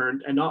get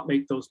burned and not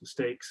make those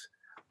mistakes,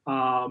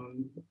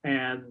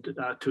 and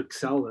to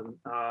excel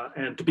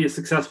and to be as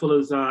successful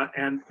as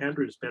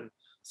Andrew's been.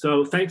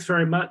 So thanks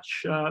very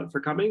much for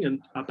coming,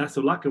 and best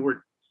of luck. And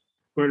we're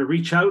going to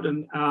reach out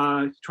and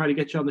try to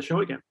get you on the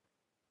show again.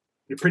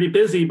 You're pretty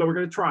busy, but we're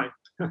going to try.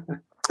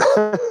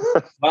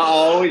 I'll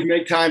always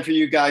make time for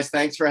you guys.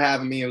 Thanks for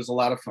having me. It was a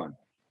lot of fun.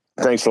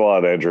 Thanks a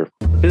lot, Andrew.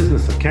 The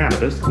Business of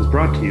Cannabis is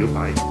brought to you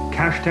by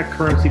CashTech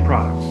Currency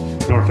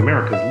Products, North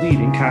America's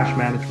leading cash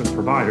management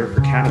provider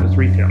for cannabis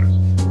retailers.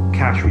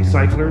 Cash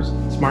recyclers,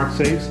 smart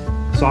safes,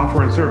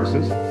 software and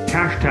services,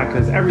 CashTech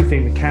has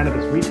everything the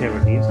cannabis retailer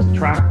needs to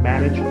track,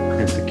 manage,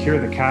 and secure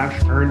the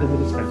cash earned in the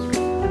dispensary.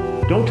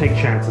 Don't take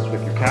chances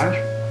with your cash.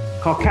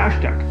 Call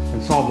CashTech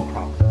and solve the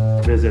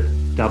problem. Visit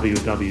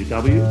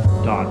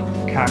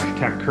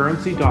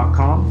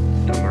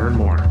www.cashtechcurrency.com to learn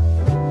more.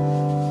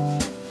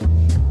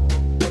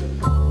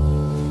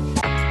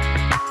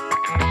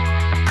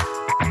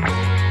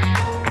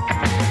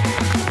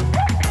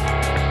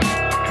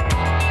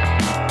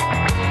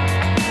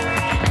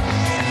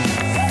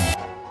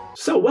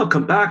 So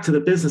welcome back to the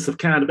Business of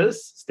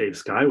Cannabis. It's Dave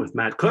Sky with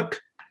Matt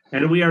Cook.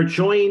 And we are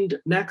joined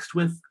next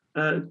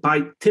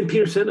by Tim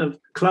Peterson of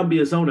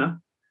Columbia Zona.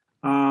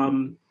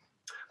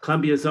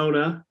 Columbia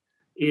Zona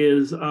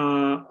has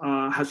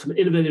some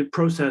innovative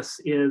process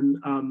in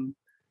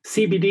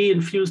CBD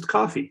infused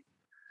coffee.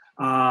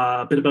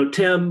 A bit about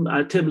Tim.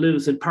 Tim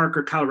lives in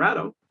Parker,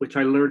 Colorado, which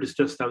I learned is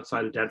just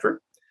outside of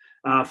Denver.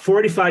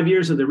 45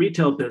 years in the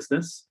retail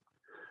business.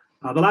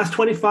 The last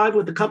 25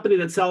 with the company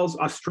that sells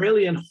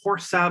Australian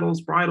horse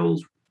saddles,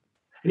 bridles,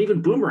 and even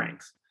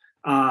boomerangs.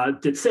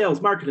 Did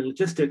sales, marketing,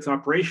 logistics,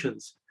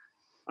 operations.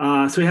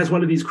 So he has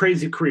one of these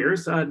crazy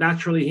careers.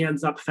 Naturally, he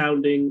ends up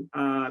founding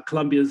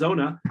Columbia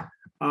Zona.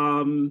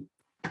 And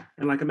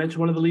like I mentioned,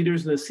 one of the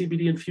leaders in the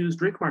CBD-infused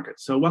drink market.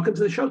 So welcome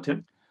to the show,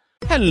 Tim.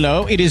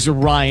 Hello, it is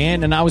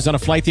Ryan, and I was on a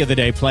flight the other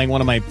day playing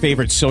one of my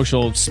favorite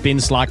social spin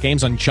slot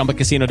games on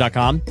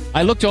ChumbaCasino.com.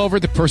 I looked over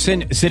at the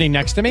person sitting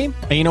next to me,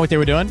 and you know what they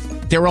were doing?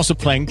 They were also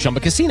playing Chumba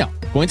Casino.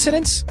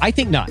 Coincidence? I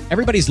think not.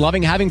 Everybody's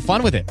loving having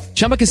fun with it.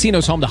 Chumba Casino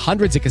is home to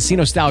hundreds of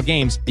casino-style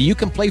games that you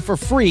can play for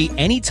free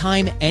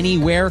anytime,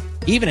 anywhere,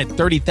 even at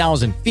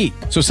 30,000 feet.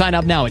 So sign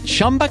up now at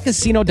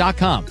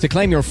ChumbaCasino.com to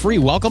claim your free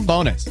welcome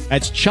bonus.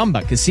 That's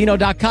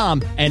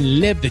ChumbaCasino.com and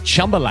live the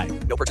Chumba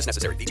life. No purchase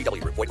necessary.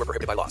 VGW. Void where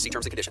prohibited by law. See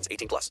terms and conditions.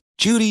 18+.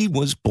 Judy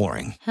was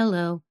boring.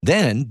 Hello.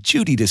 Then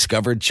Judy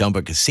discovered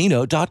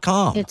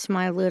ChumbaCasino.com. It's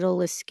my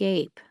little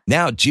escape.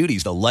 Now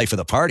Judy's the life of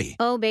the party.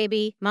 Oh,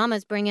 baby,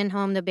 mama's bringing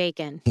home the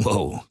bacon.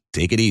 Whoa,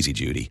 take it easy,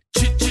 Judy.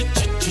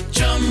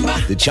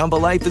 The Chumba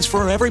life is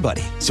for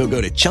everybody. So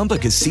go to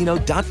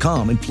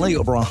ChumbaCasino.com and play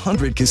over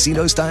 100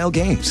 casino-style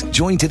games.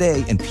 Join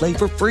today and play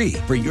for free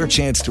for your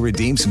chance to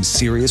redeem some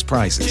serious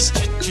prizes.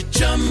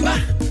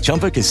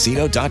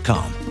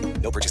 ChumbaCasino.com.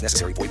 No purchase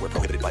necessary. Void where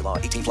prohibited by law.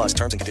 18+.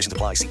 Terms and conditions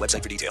apply. See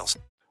website for details.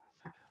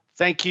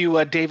 Thank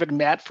you, David and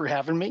Matt, for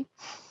having me.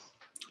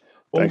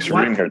 Thanks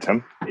for being here,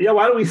 Tim. Yeah,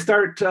 why don't we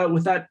start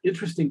with that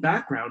interesting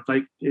background?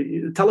 Like,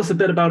 tell us a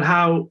bit about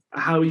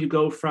how you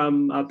go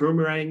from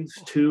boomerangs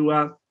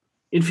to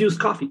infused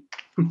coffee.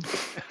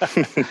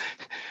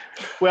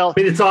 Well,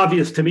 I mean, it's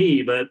obvious to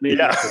me, but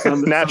maybe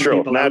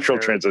natural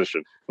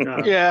transition.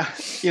 Yeah,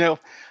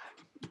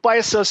 by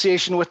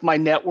association with my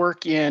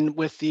network and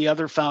with the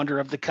other founder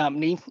of the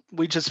company,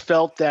 we just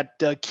felt that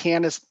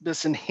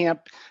cannabis and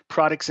hemp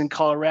products in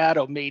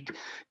Colorado made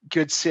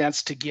good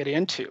sense to get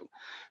into.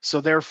 So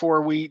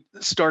therefore, we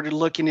started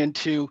looking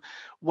into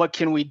what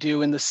can we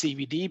do in the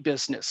CBD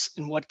business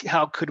and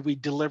how could we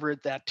deliver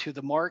that to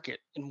the market.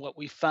 And what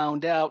we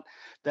found out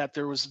that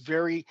there was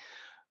very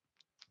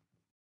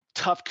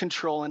tough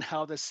control in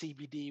how the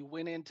CBD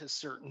went into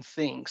certain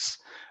things.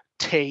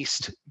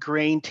 Taste,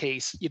 grain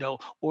taste,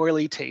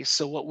 oily taste.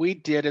 So what we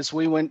did is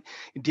we went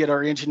and did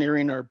our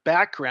engineering, our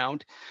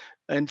background,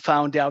 and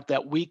found out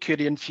that we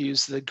could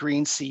infuse the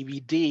green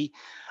CBD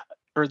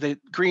or the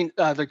green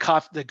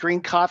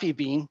coffee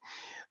bean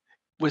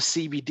with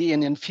CBD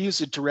and infuse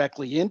it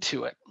directly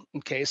into it.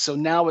 Okay, so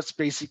now it's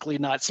basically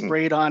not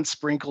sprayed on,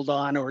 sprinkled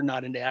on, or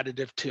not an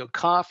additive to a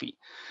coffee.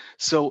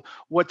 So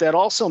what that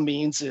also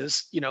means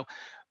is,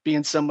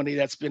 being somebody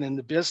that's been in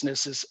the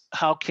business, is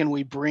how can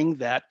we bring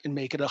that and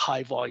make it a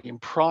high volume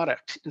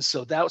product? And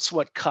so that's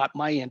what caught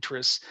my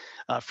interest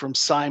from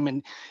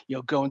Simon,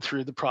 going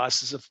through the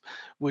process of,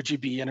 would you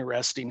be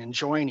interested in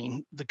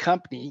joining the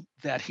company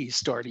that he's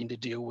starting to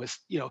do with,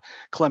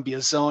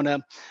 Columbia Zona,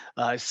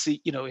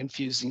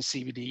 infusing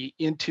CBD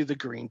into the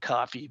green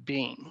coffee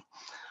bean.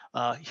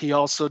 He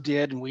also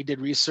did, and we did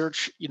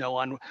research,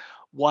 on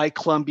why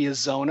Columbia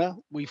Zona.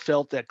 We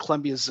felt that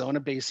Columbia Zona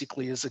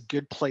basically is a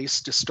good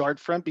place to start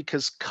from,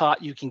 because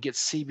you can get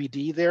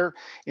CBD there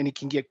and you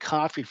can get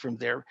coffee from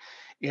there.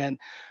 And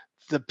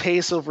the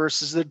peso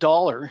versus the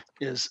dollar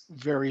is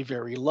very,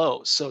 very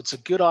low. So it's a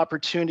good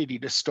opportunity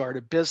to start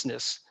a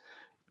business.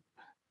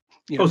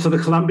 So the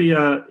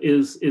Columbia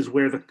is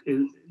where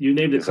you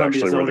named it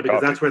Columbia Zona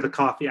because that's where the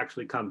coffee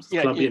actually comes,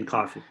 Colombian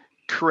coffee.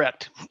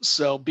 Correct.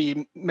 So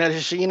be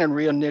Medellin and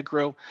Rio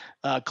Negro,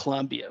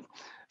 Colombia.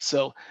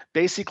 So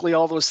basically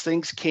all those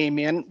things came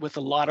in with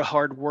a lot of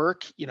hard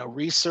work,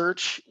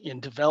 research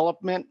and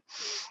development,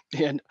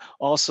 and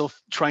also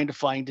trying to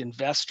find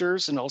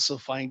investors, and also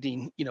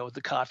finding,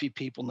 the coffee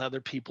people and other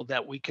people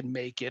that we can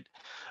make it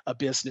a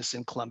business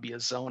in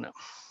Columbia Zona.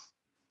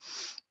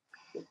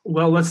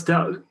 Well, let's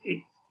tell.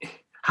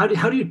 How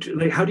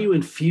do you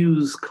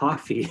infuse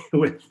coffee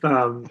with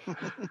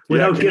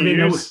without giving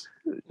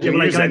Do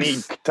you use any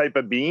type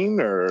of bean,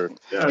 or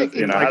how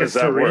does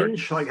that work?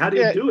 Like, how do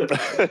you do it?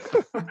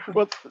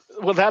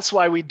 well, that's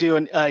why we do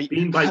an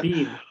bean by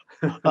bean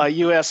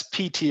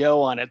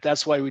USPTO on it.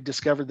 That's why we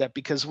discovered that,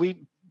 because we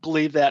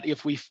believe that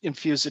if we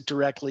infuse it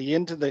directly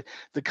into the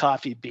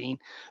coffee bean,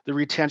 the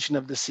retention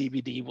of the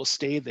CBD will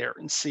stay there.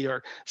 And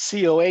our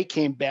COA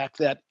came back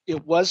that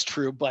it was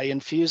true by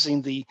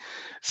infusing the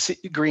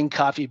green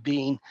coffee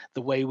bean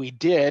the way we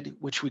did,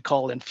 which we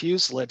call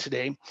Infusela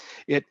today.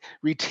 It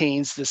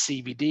retains the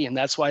CBD. And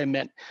that's why I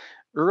meant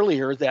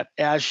earlier that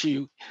as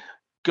you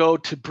go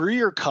to brew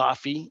your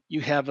coffee,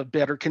 you have a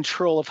better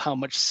control of how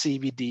much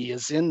CBD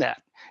is in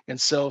that. And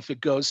so if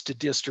it goes to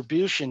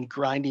distribution,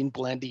 grinding,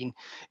 blending,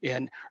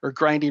 or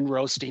grinding,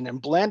 roasting,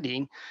 and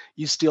blending,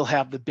 you still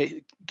have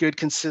the good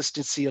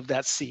consistency of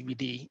that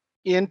CBD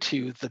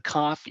into the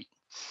coffee.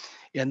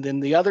 And then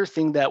the other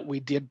thing that we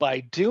did by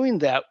doing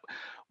that,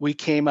 we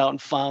came out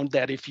and found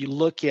that if you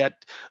look at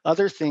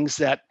other things,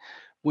 that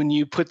when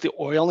you put the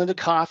oil into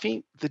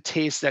coffee, the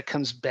taste that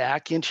comes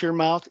back into your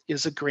mouth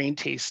is a grain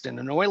taste and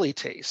an oily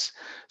taste.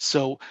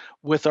 So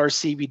with our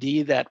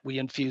CBD that we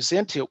infuse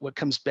into it, what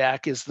comes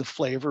back is the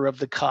flavor of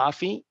the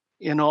coffee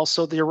and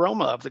also the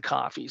aroma of the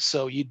coffee.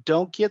 So you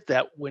don't get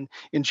that when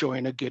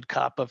enjoying a good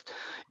cup of,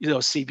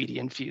 CBD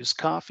infused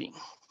coffee.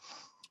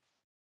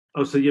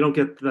 Oh, so you don't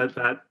get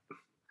that.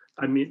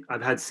 I mean,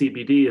 I've had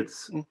CBD.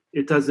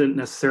 It doesn't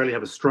necessarily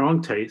have a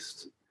strong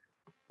taste,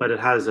 but it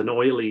has an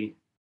oily,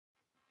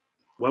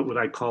 what would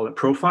I call it,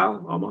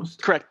 profile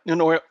almost? Correct.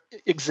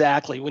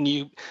 Exactly. When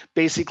you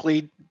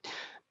basically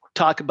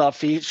talk about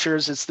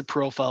features, it's the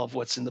profile of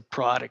what's in the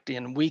product.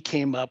 And we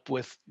came up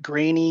with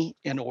grainy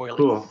and oily.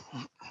 Cool.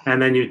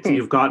 And then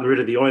you've gotten rid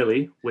of the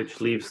oily,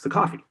 which leaves the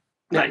coffee.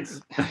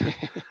 Nice.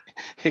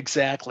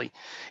 Exactly.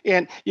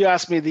 And you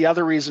asked me the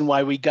other reason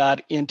why we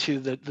got into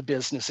the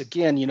business.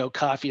 Again,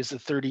 coffee is a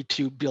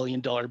 $32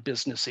 billion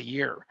business a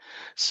year.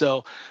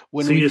 So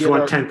when you just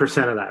want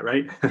 10% of that,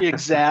 right?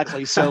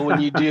 Exactly. So when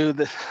you do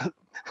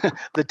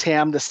the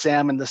TAM, the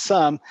SAM, and the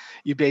SUM,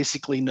 you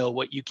basically know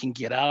what you can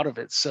get out of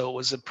it. So it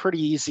was a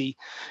pretty easy,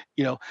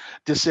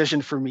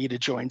 decision for me to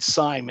join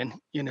Simon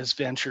in his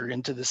venture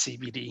into the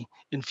CBD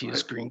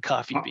infused green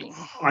coffee bean.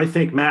 I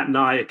think Matt and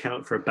I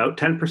account for about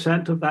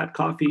 10% of that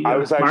coffee I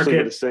was actually going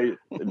market.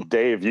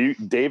 to say,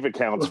 Dave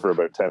accounts for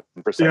about 10%.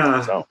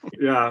 Yeah, so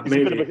yeah, he's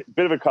maybe a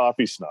bit of a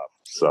coffee snob.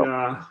 So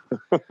yeah.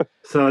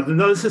 So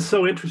no, this is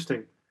so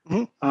interesting.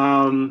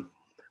 Mm-hmm.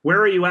 Where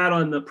are you at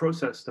on the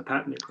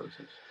patenting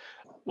process?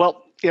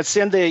 Well, it's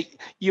in the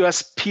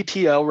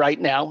USPTO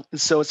right now, and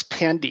so it's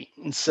pending.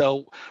 And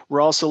so we're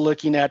also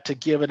looking at to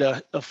give it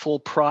a full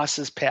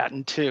process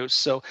patent too.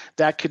 So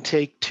that could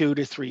take 2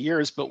 to 3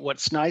 years. But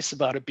what's nice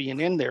about it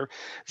being in there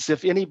is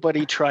if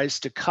anybody tries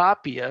to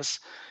copy us,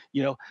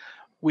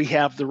 we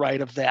have the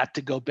right of that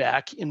to go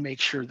back and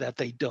make sure that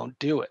they don't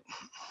do it.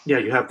 Yeah,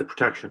 you have the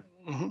protection.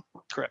 Mm-hmm.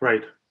 Correct.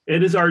 Right.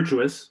 It is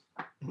arduous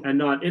and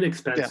not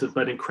inexpensive,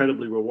 but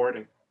incredibly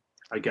rewarding,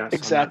 I guess.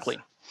 Exactly.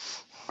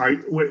 All right.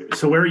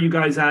 So where are you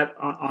guys at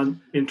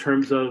in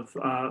terms of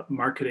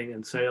marketing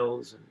and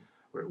sales?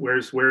 And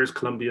where's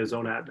Columbia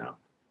Zona at now?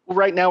 Well,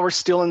 right now we're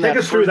still in Take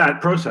us through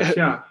that process.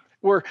 Yeah.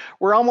 We're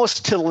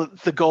almost to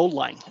the goal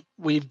line.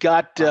 We've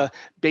got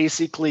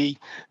basically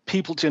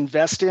people to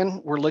invest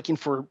in. We're looking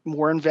for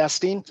more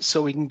investing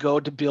so we can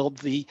go to build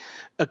the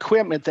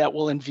equipment that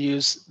will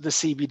infuse the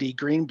CBD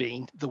green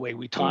bean the way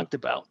we talked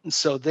about. And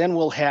so then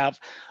we'll have,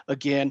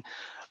 again,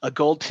 a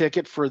gold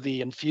ticket for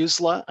the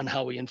Infusela and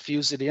how we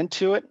infuse it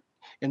into it.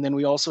 And then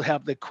we also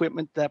have the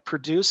equipment that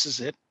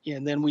produces it.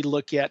 And then we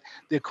look at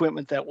the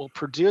equipment that will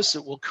produce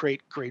it will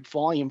create great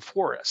volume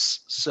for us.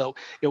 So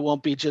it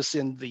won't be just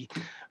in the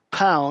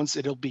pounds,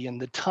 it'll be in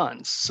the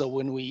tons. So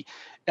when we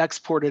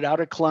export it out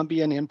of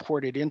Colombia and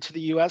import it into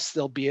the US.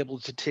 They'll be able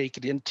to take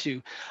it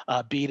into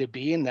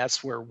B2B, and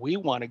that's where we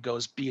want to go,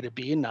 is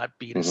B2B and not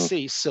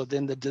B2C. So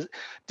then the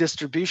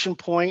distribution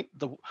point,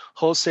 the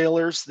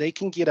wholesalers, they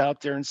can get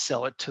out there and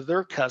sell it to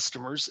their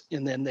customers,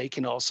 and then they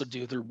can also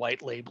do their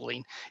white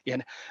labeling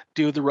and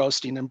do the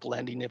roasting and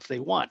blending if they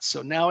want.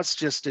 So now it's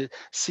just a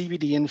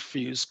CBD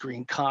infused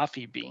green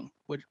coffee bean,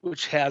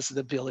 which has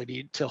the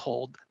ability to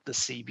hold the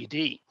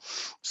CBD.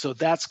 So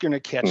that's going to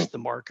catch the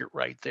market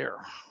right there.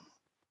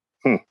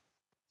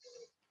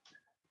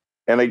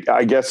 And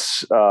I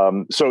guess,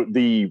 so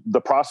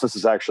the process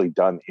is actually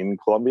done in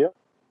Colombia?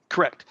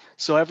 Correct.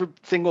 So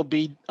everything will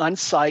be on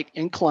site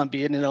in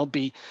Colombia, and it'll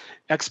be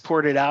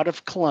exported out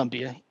of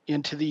Colombia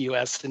into the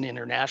US and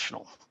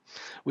international.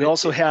 We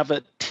also have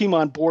a team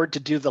on board to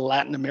do the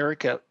Latin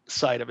America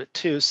side of it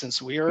too, since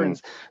we are in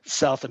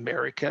South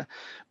America,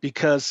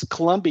 because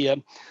Colombia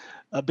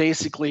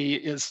basically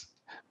is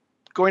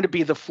going to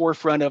be the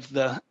forefront of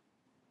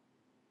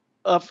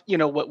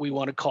what we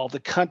want to call the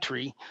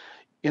country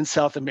in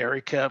South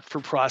America for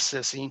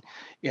processing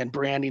and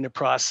branding, a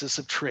process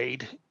of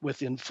trade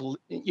within,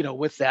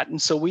 with that.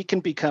 And so we can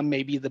become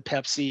maybe the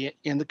Pepsi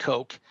and the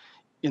Coke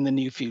in the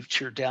near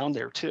future down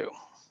there too.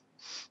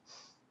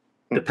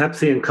 The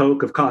Pepsi and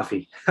Coke of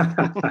coffee.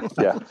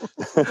 Yeah.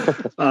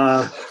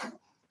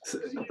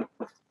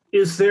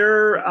 Is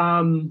there,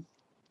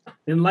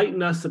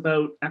 enlighten us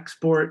about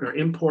export or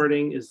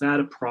importing? Is that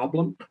a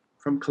problem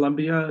from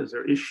Colombia? Is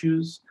there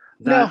issues?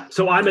 No.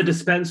 So I'm a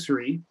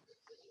dispensary.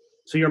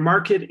 So your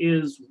market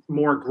is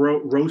more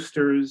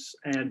roasters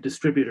and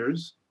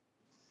distributors,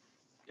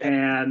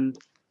 and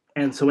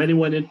so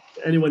anyone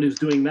who's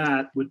doing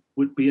that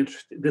would be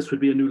interested. This would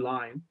be a new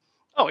line.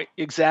 Oh,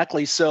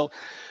 exactly. So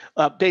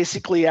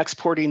basically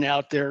exporting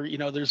out there,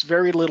 there's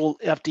very little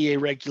FDA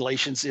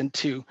regulations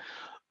into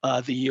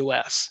the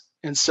US.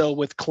 And so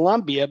with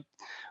Colombia,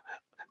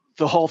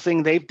 the whole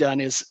thing they've done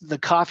is the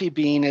coffee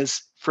bean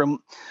is, from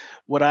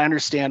what I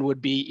understand,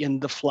 would be in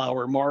the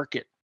flower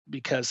market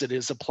because it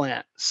is a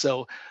plant.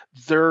 So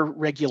their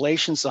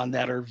regulations on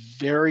that are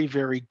very,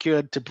 very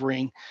good to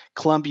bring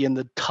Colombia in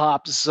the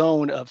top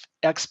zone of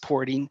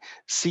exporting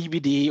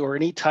CBD or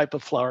any type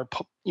of flower,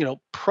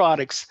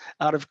 products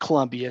out of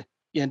Colombia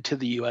into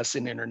the US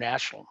and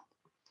international.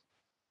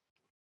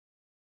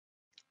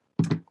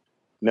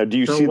 Now, do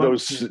you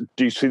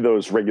see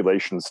those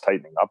regulations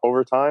tightening up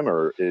over time,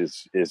 or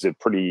is it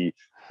pretty,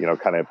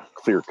 kind of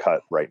clear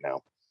cut right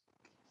now?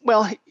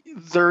 Well,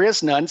 there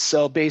is none.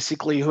 So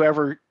basically,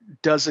 whoever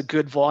does a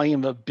good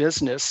volume of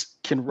business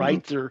can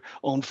write their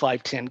own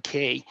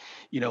 510K,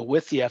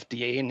 with the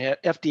FDA. And the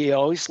FDA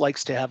always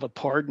likes to have a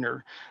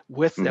partner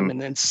with them. And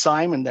then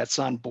Simon, that's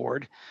on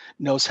board,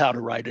 knows how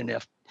to write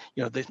the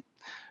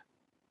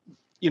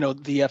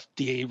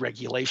FDA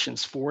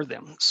regulations for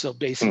them. So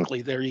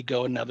basically, there you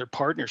go, another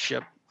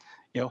partnership,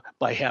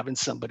 by having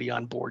somebody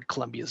on board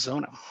Columbia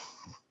Zona.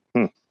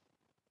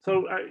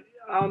 So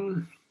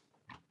I'm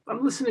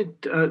listening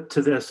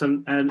to this,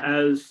 and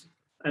as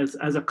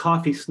a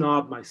coffee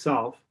snob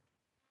myself,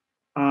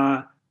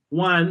 a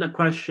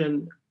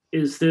question: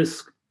 is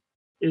this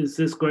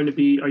going to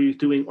be? Are you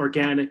doing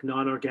organic,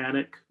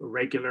 non-organic,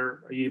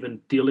 regular? Are you even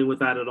dealing with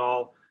that at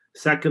all?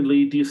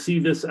 Secondly, do you see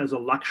this as a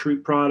luxury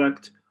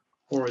product,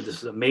 or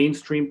this is a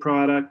mainstream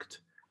product?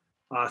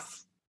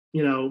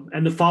 And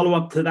the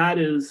follow-up to that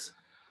is,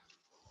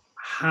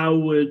 how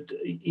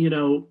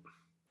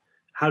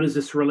does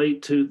this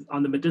relate to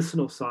on the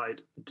medicinal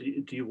side? Do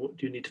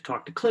you need to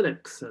talk to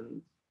clinics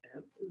and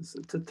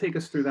to take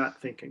us through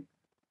that thinking?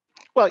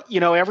 Well,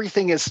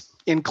 everything is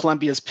in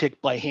Colombia is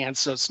picked by hand,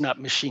 so it's not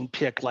machine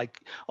picked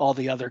like all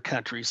the other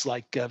countries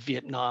like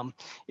Vietnam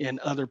and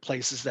other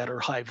places that are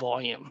high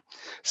volume.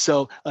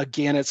 So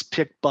again, it's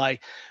picked by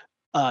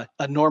a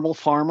normal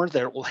farmer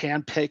that will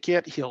hand pick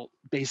it. He'll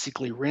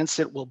basically rinse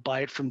it. We'll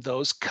buy it from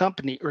those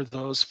company or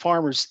those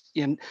farmers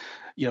in,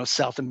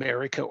 South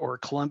America or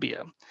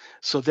Colombia.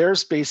 So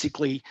there's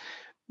basically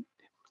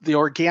the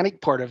organic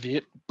part of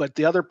it, but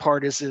the other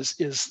part is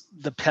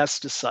the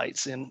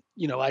pesticides. And,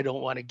 I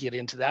don't want to get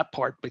into that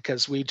part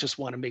because we just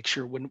want to make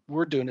sure when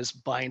we're doing is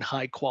buying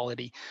high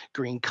quality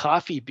green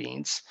coffee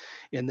beans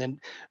and then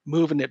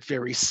moving it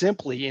very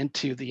simply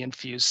into the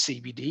infused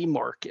CBD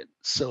market.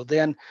 So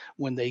then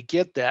when they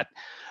get that,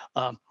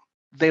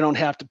 they don't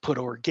have to put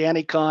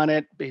organic on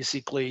it.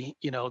 Basically,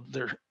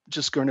 they're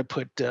just going to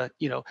put,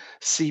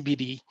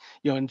 CBD,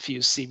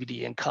 infused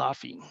CBD in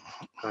coffee.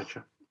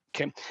 Gotcha.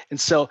 Okay. And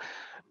so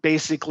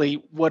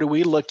basically what do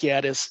we look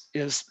at is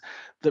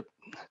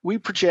we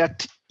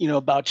project,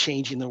 about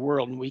changing the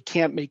world, and we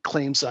can't make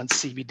claims on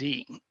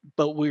CBD,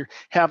 but we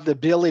have the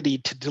ability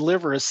to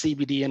deliver a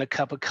CBD in a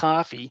cup of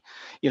coffee,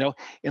 and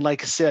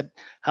like I said,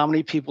 how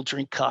many people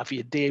drink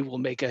coffee a day will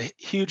make a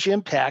huge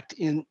impact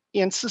in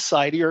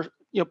society, or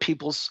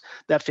people's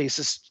that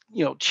faces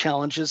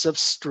challenges of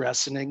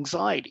stress and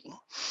anxiety,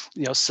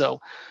 so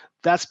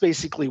that's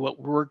basically what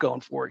we're going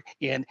for.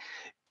 And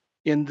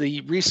in the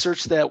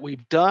research that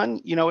we've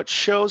done, it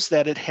shows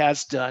that it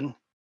has done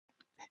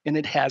and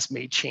it has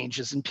made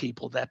changes in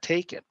people that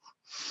take it.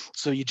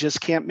 So you just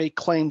can't make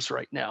claims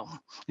right now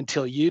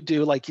until you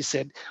do, like you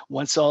said,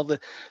 once all the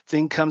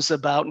thing comes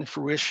about in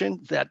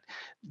fruition, that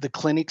the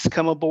clinics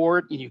come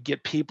aboard and you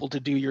get people to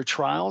do your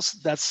trials.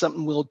 That's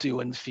something we'll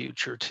do in the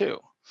future too.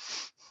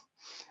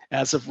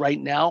 As of right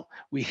now,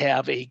 we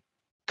have a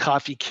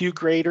coffee Q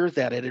grader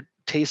that had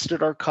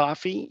tasted our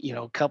coffee,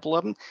 a couple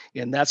of them.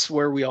 And that's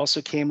where we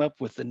also came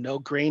up with the no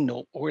grain,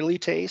 no oily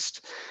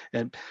taste.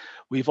 And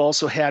we've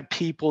also had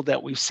people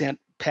that we've sent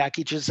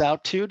packages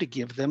out to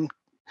give them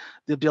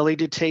the ability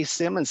to taste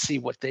them and see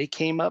what they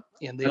came up.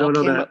 And they all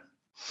came up.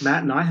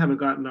 Matt and I haven't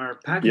gotten our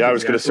packages. Yeah, I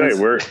was going to say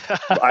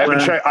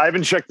I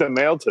haven't checked the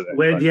mail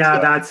today.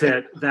 That's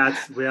it.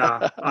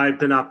 I've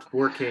been up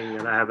working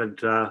and I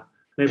haven't.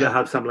 Maybe I'll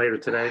have some later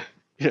today.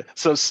 Yeah.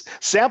 So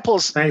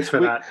samples. Thanks for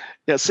that.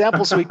 Yeah,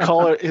 samples we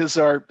call it is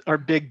our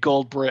big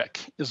gold brick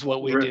is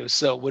what we do.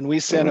 So when we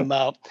send them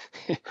out,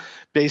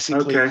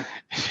 basically. Okay.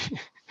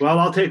 Well,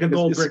 I'll take a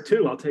gold brick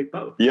too. I'll take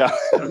both. Yeah,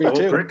 a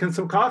gold brick and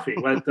some coffee.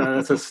 But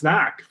that's a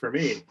snack for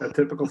me. A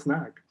typical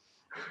snack.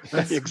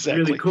 That's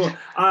exactly really cool.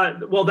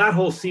 Well, that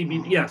whole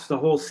CBD, yes, the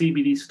whole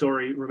CBD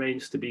story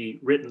remains to be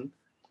written.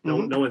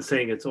 No one's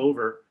saying it's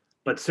over,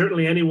 but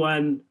certainly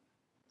anyone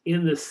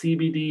in the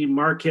CBD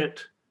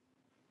market /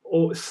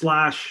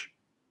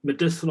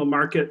 medicinal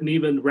market, and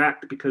even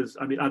rec, because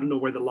I don't know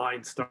where the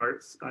line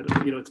starts. I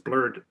don't, it's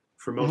blurred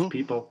for most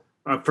people,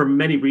 for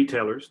many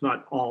retailers,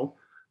 not all.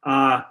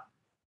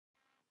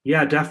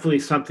 Yeah, definitely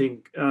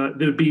something.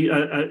 There'd be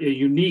a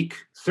unique,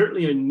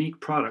 certainly a unique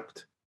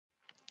product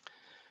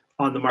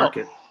on the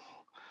market.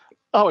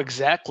 Oh,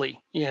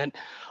 exactly. And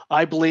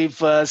I believe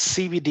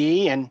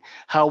CBD and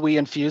how we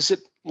infuse it,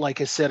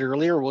 like I said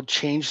earlier, will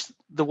change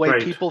the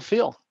way people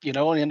feel,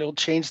 and it'll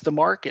change the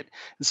market.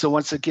 And so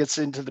once it gets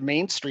into the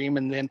mainstream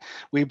and then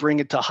we bring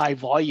it to high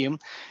volume,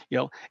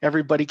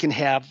 everybody can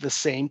have the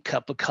same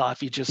cup of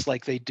coffee just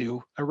like they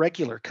do a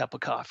regular cup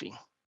of coffee.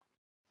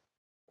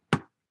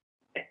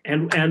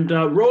 And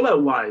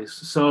rollout wise,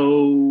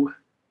 so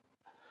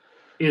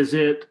is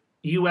it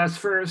U.S.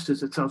 first?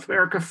 Is it South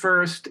America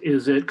first?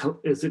 Is it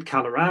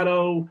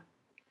Colorado?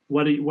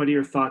 What are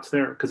your thoughts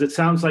there? Because it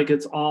sounds like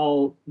it's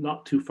all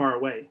not too far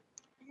away.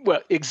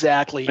 Well,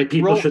 exactly. Like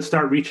people should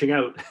start reaching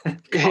out,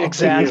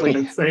 exactly,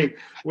 and saying,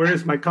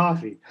 "Where's my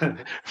coffee?"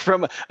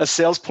 From a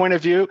sales point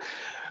of view,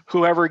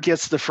 whoever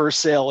gets the first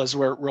sale is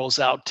where it rolls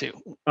out to.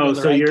 Oh,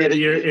 so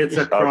it's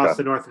across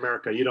the North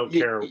America. You don't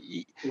care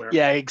where.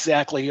 Yeah,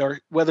 exactly. Or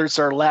whether it's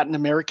our Latin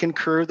American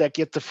crew that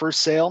get the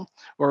first sale,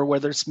 or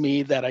whether it's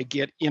me that I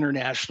get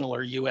international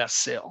or U.S.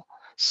 sale.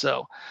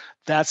 So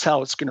that's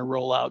how it's going to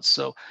roll out.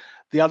 So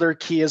the other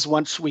key is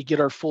once we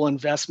get our full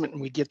investment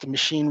and we get the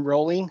machine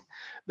rolling,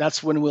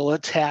 that's when we'll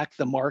attack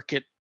the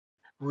market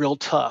real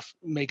tough,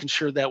 making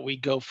sure that we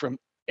go from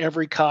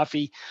every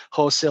coffee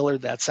wholesaler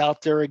that's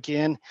out there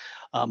again.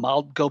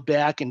 I'll go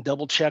back and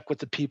double check with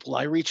the people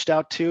I reached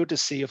out to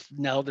see if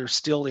now they're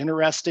still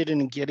interested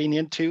in getting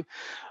into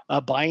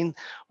buying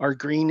our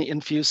green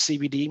infused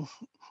CBD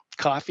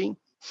coffee.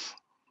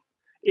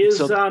 Is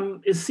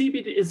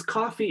CBD, is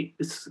coffee,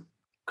 it's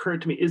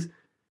occurred to me,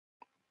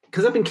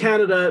 because up in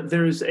Canada,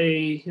 there's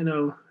a,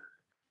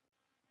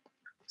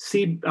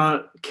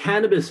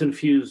 cannabis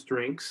infused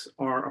drinks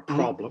are a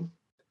problem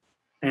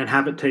and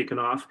haven't taken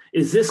off.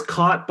 Is this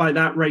caught by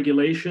that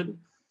regulation,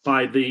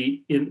 by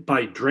the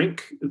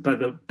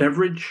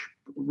beverage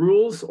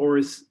rules, or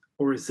is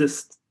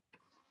this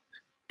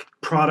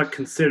product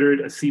considered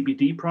a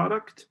CBD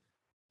product?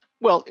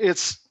 Well,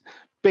 it's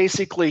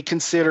basically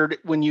considered,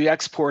 when you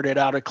export it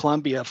out of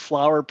Colombia, a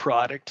flower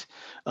product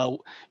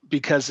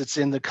because it's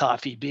in the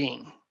coffee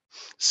bean.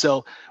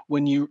 So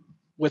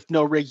with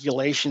no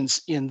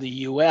regulations in the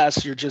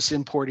US, you're just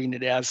importing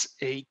it as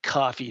a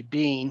coffee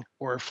bean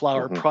or a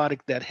flower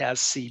product that has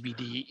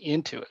CBD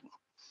into it.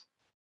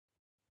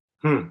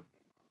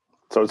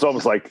 So it's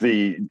almost like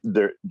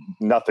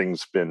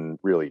nothing's been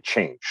really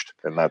changed,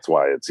 and that's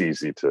why it's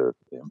easy to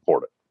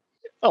import it.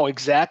 Oh,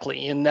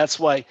 exactly. And that's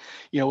why,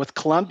 with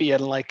Colombia,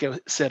 and like I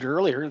said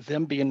earlier,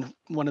 them being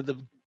one of the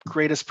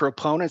greatest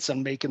proponents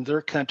on making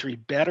their country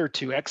better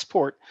to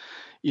export,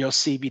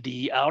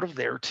 CBD out of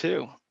there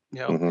too,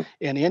 and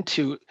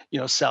into,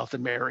 South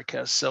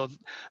America. So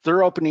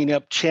they're opening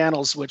up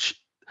channels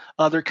which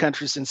other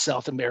countries in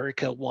South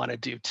America want to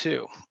do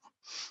too.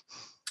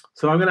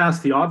 So I'm going to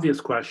ask the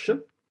obvious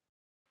question.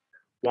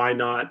 Why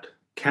not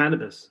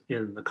cannabis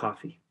in the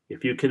coffee?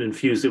 If you can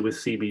infuse it with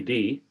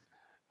CBD,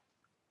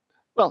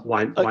 well,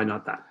 why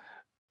not that?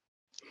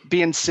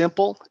 Being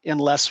simple and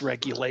less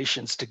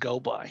regulations to go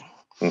by.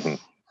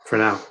 For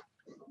now,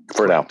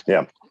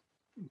 yeah.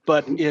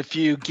 But if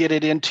you get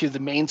it into the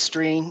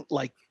mainstream,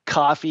 like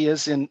coffee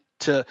is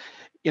into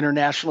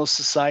international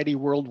society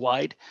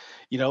worldwide,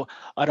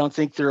 I don't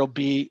think there'll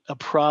be a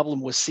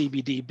problem with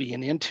CBD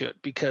being into it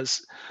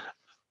because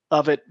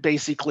of it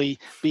basically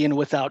being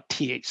without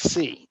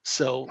THC.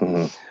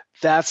 So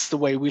that's the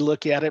way we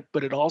look at it.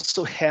 But it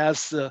also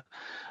has the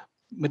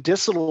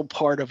medicinal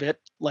part of it,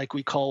 like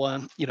we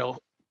call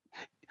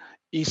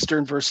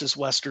Eastern versus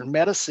Western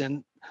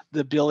medicine. the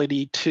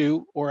ability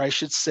to, or I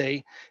should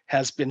say,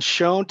 has been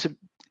shown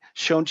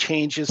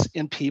changes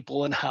in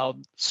people and how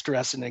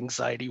stress and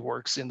anxiety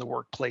works in the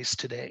workplace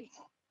today.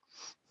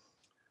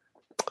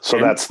 So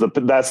that's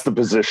the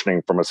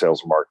positioning from a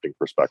sales and marketing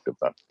perspective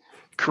then.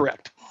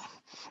 Correct.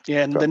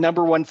 And the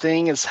number one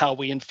thing is how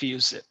we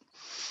infuse it.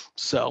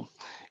 So,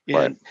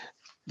 and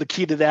the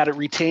key to that, it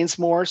retains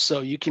more.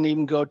 So you can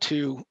even go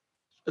to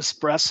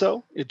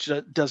espresso. It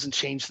doesn't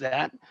change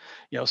that.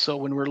 So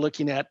when we're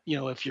looking at,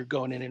 if you're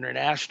going in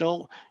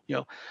international,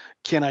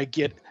 can I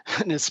get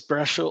an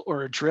espresso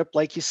or a drip,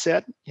 like you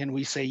said? And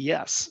we say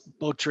yes.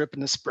 Both drip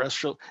and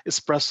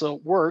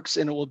espresso works,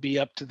 and it will be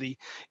up to the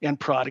end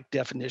product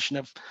definition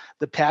of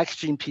the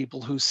packaging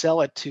people who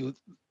sell it to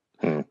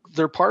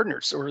their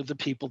partners or the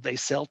people they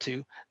sell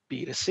to,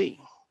 B2C.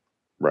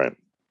 Right.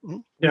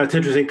 Yeah, it's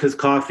interesting because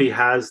coffee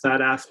has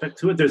that aspect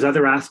to it. There's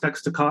other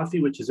aspects to coffee,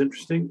 which is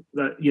interesting.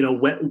 That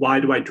why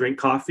do I drink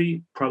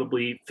coffee?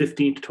 Probably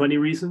 15 to 20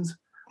 reasons.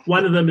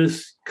 One of them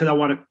is because I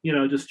want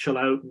to, just chill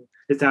out.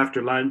 It's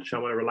after lunch. I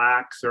want to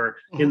relax, or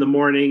in the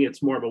morning,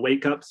 it's more of a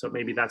wake up. So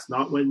maybe that's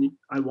not when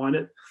I want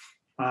it.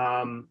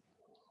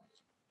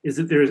 Is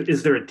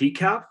there a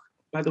decaf,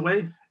 by the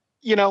way?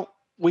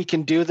 We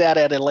can do that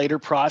at a later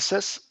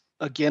process.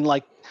 Again,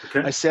 like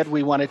I said,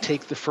 we want to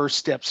take the first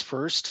steps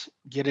first,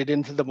 get it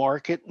into the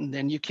market, and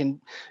then you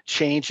can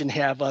change and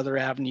have other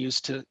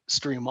avenues to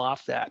stream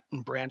off that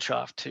and branch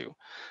off to.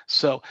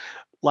 So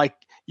like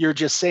you're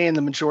just saying,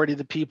 the majority of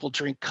the people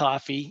drink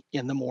coffee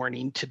in the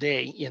morning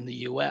today in the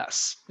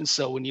US. And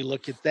so when you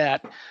look at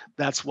that,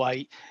 that's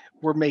why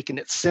we're making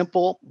it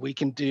simple. We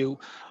can do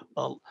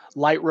a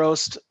light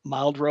roast,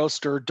 mild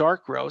roast, or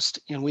dark roast.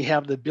 And we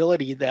have the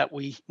ability that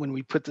when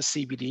we put the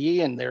CBD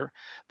in there,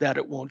 that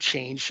it won't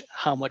change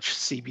how much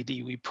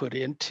CBD we put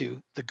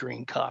into the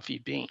green coffee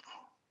bean.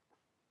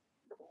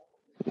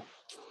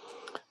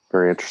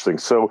 Very interesting.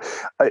 So,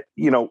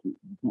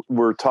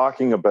 we're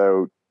talking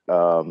about,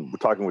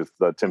 with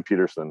Tim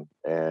Peterson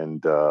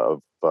and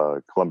of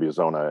Columbia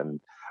Zona.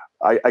 And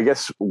I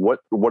guess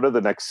what are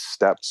the next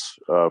steps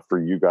for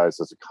you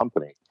guys as a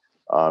company?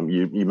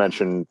 You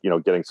mentioned,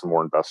 getting some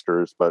more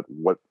investors, but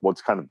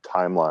what's kind of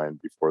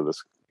timeline before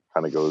this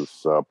kind of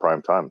goes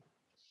prime time?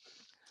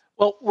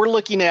 Well, we're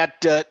looking at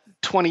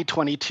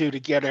 2022 to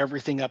get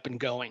everything up and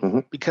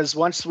going, because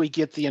once we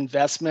get the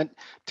investment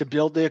to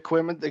build the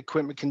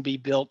equipment can be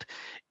built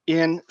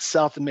in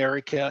South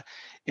America,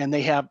 and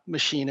they have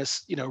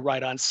machinists,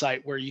 right on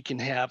site where you can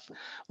have,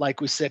 like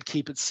we said,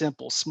 keep it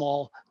simple,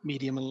 small,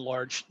 medium, and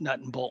large nut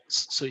and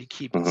bolts. So you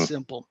keep it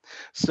simple.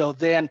 So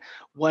then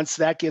once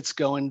that gets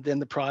going, then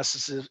the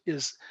process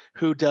is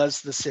who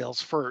does the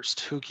sales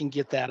first, who can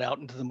get that out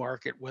into the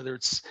market, whether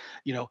it's,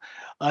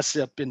 us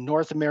up in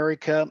North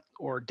America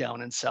or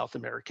down in South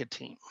America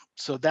team.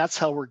 So that's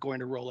how we're going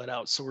to roll it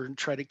out. So we're going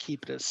to try to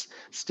keep it as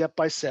step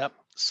by step.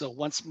 So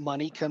once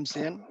money comes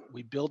in,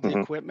 we build the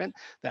equipment.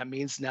 That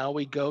means now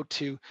we go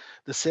to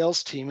the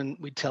sales team and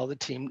we tell the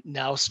team,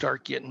 now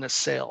start getting us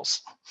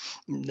sales.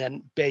 And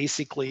then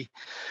basically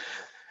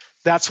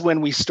that's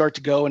when we start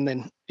to go, and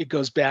then it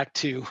goes back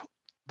to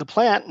the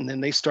plant, and then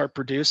they start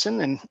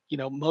producing. And,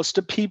 most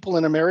of people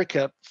in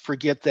America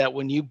forget that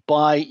when you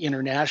buy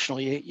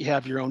internationally, you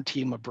have your own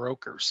team of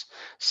brokers.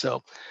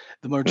 So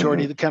the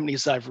majority of the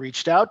companies I've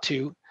reached out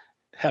to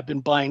have been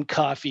buying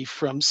coffee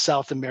from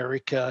South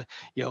America,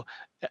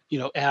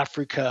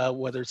 Africa,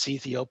 whether it's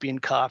Ethiopian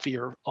coffee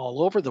or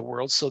all over the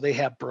world. So they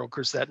have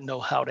brokers that know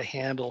how to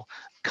handle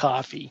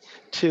coffee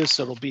too.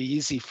 So it'll be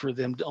easy for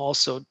them to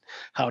also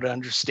how to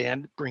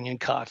understand bringing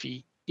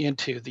coffee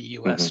into the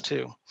US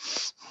too.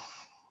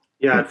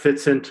 Yeah, it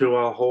fits into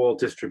a whole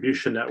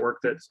distribution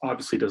network that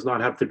obviously does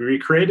not have to be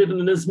recreated, and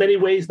in as many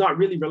ways not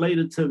really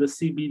related to the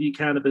CBD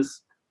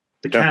cannabis,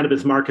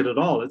 cannabis market at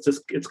all.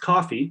 It's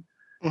coffee.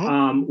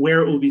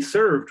 Where it will be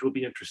served will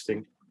be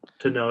interesting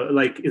to know.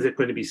 Like, is it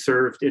going to be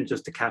served in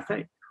just a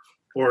cafe,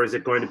 or is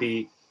it going to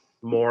be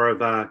more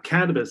of a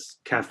cannabis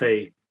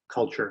cafe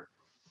culture?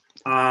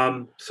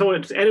 So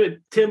anyway,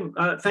 Tim,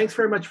 thanks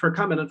very much for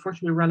coming.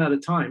 Unfortunately, we run out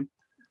of time.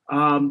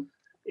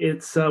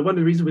 It's one of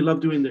the reasons we love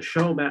doing the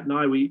show, Matt and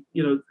I. We,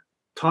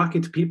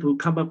 talking to people who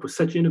come up with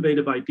such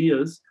innovative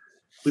ideas.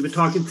 We've been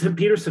talking to Tim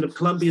Peterson of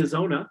Columbia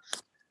Zona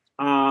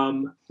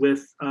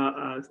with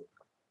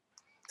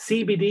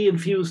CBD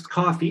infused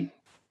coffee.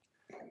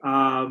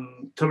 To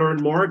learn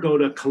more, go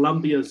to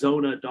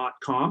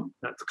columbiazona.com.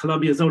 That's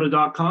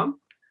columbiazona.com,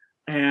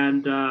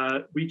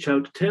 and reach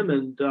out to Tim.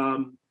 And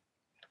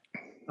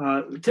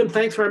Tim,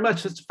 thanks very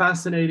much. It's a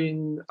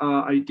fascinating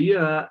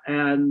idea,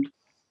 and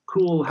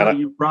cool how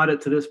you brought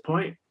it to this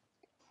point.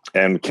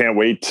 And can't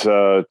wait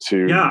to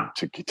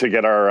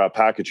get our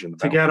package in the mail.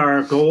 To get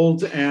our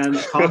gold and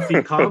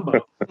coffee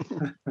combo.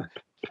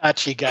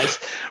 Gotcha, guys.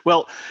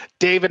 Well,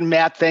 Dave and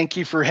Matt, thank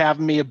you for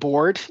having me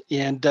aboard.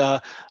 And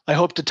I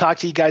hope to talk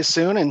to you guys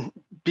soon and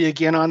be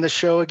again on the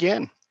show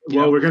again.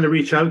 Well, we're going to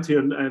reach out to you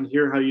and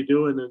hear how you're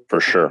doing. And,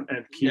 for sure.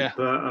 And keep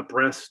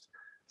abreast.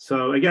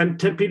 So again,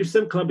 Tim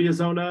Peterson, Columbia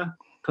Zona,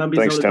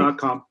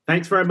 columbiazona.com.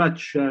 Thanks very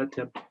much,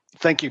 Tim.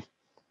 Thank you.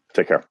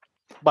 Take care.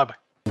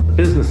 Bye-bye.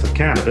 Business of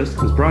Cannabis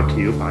is brought to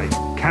you by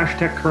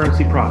CashTech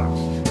Currency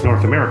Products,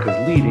 North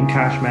America's leading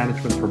cash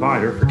management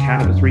provider for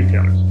cannabis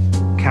retailers.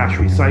 Cash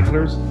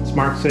recyclers,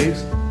 smart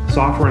safes,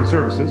 software and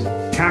services,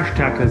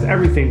 CashTech has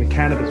everything the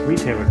cannabis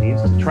retailer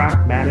needs to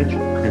track, manage,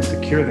 and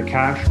secure the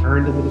cash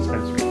earned in the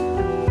dispensary.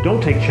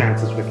 Don't take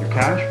chances with your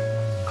cash.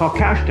 Call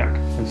CashTech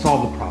and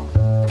solve the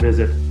problem.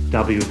 Visit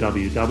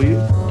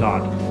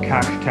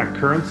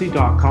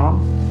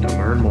www.cashtechcurrency.com to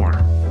learn more.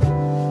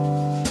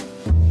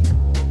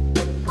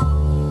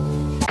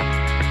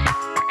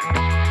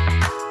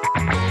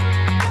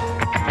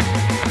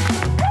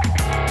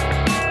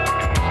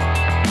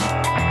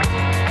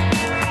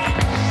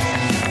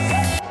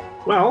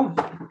 Well,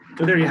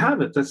 there you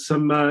have it. That's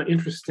some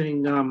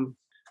interesting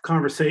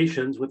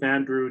conversations with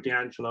Andrew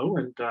DeAngelo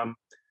and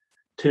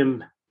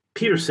Tim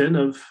Peterson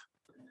of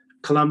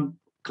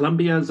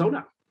Columbia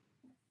Zona.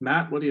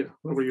 Matt, what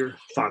were your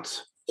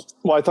thoughts?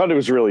 Well, I thought it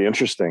was really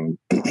interesting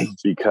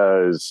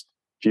because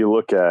if you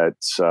look at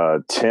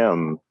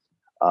Tim,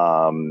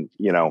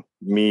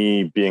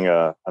 me being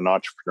an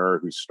entrepreneur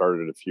who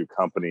started a few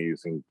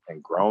companies and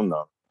grown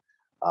them,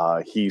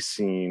 he's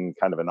seen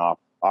kind of an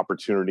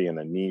opportunity in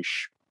a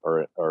niche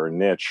or a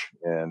niche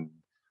in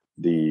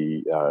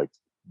the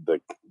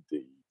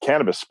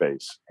cannabis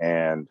space.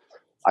 And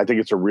I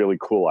think it's a really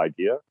cool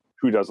idea.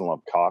 Who doesn't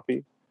love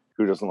coffee?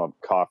 Who doesn't love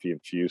coffee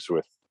infused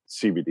with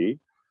CBD?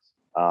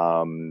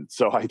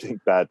 So I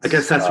think I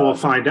guess that's what we'll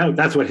find out.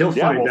 That's what he'll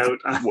find out.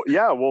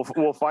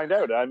 We'll find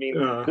out. I mean,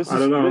 this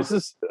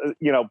is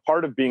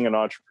part of being an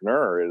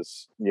entrepreneur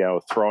is,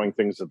 throwing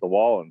things at the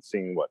wall and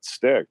seeing what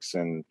sticks.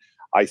 And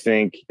I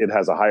think it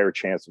has a higher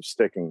chance of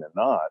sticking than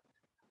not.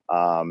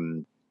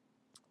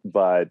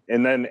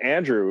 And then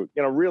Andrew,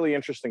 really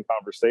interesting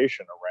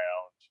conversation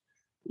around,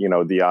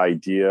 the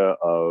idea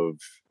of,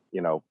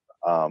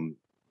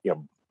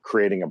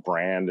 creating a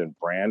brand and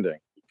branding,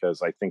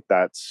 because I think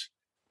that's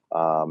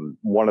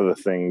one of the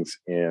things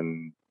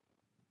in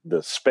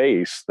the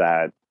space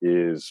that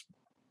is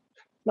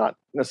not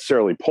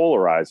necessarily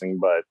polarizing,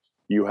 but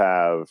you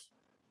have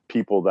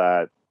people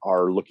that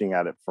are looking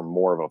at it from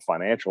more of a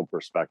financial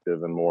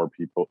perspective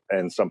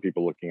and some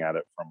people looking at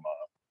it from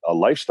a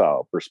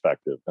lifestyle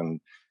perspective.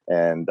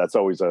 And that's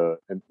always an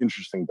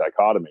interesting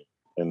dichotomy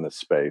in this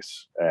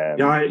space. And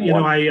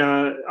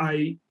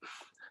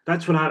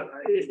that's what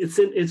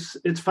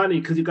it's funny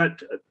because you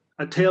got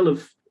a tale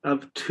of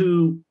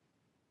two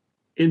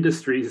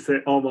industries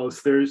that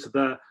almost there's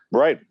the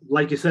right,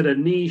 like you said, a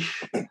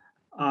niche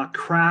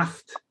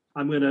craft.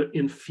 I'm going to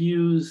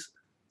infuse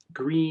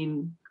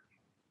green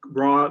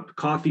raw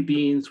coffee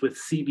beans with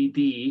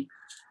CBD,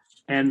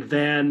 and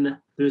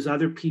then there's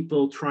other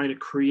people trying to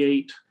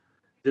create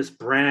this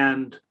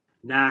brand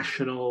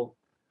national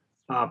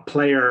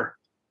player.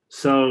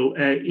 So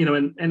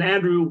and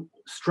Andrew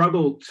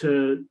struggled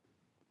to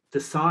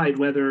decide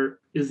whether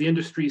is the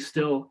industry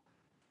still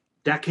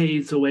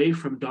decades away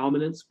from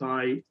dominance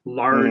by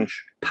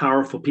large,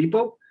 powerful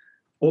people,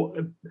 or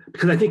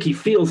because I think he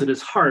feels in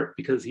his heart,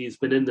 because he's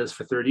been in this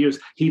for 30 years,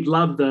 he'd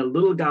love the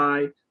little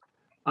guy,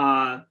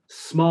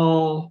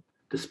 small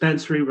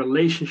dispensary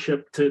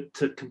relationship to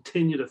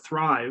continue to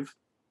thrive.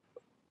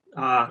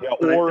 But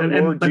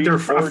they're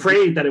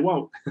afraid that it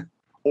won't.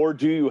 Or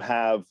do you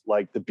have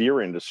like the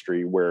beer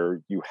industry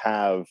where you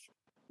have,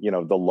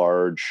 the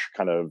large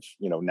kind of,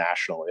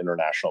 national,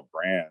 international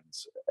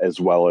brands, as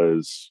well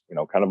as,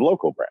 kind of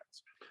local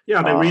brands?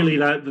 Yeah, but really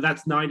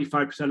that's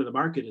 95% of the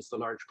market is the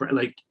large brand,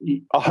 like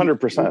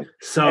 100%.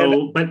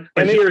 So, but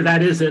here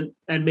that isn't,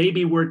 and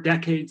maybe we're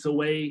decades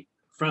away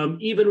from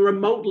even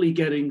remotely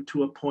getting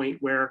to a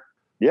point where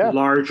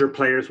larger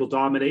players will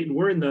dominate. And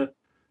we're in the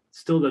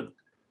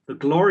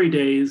glory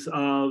days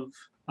of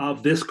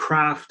this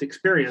craft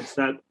experience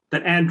that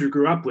Andrew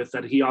grew up with,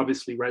 that he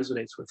obviously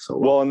resonates with so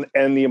well. Well,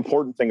 and the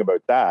important thing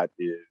about that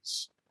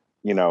is,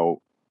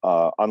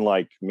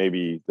 unlike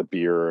maybe the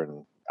beer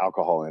and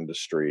alcohol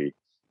industry,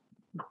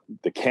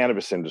 the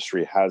cannabis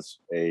industry has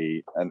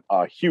a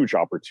huge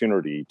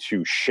opportunity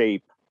to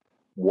shape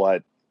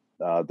what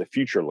the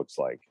future looks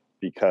like.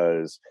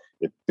 Because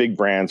if big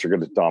brands are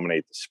going to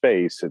dominate the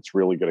space, it's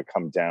really going to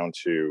come down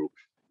to,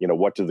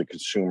 what do the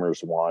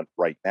consumers want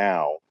right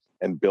now,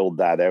 and build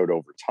that out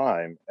over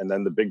time. And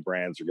then the big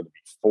brands are going to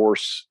be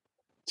forced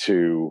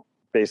to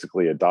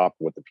basically adopt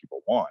what the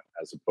people want,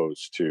 as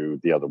opposed to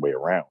the other way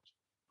around.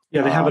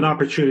 Yeah, they have an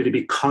opportunity to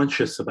be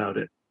conscious about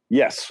it.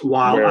 Yes.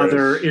 While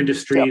other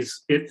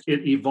industries, it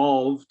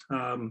evolved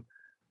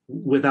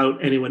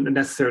without anyone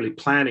necessarily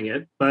planning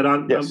it. But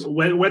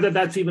whether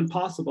that's even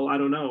possible, I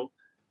don't know.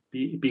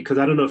 Because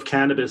I don't know if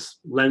cannabis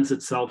lends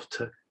itself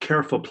to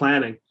careful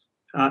planning,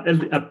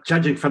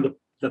 judging from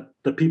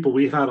the people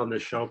we've had on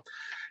this show.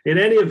 In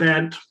any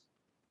event,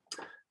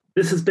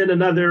 this has been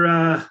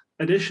another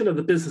edition of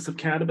the Business of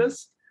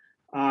Cannabis.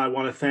 I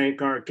want to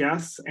thank our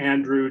guests,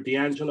 Andrew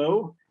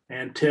DeAngelo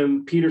and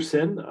Tim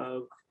Peterson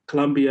of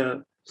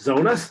Columbia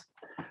Zonas.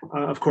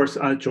 Of course,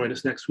 join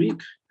us next week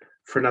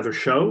for another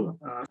show.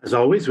 As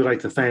always, we'd like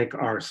to thank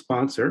our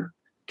sponsor,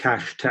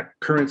 CashTech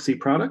Currency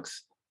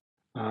Products.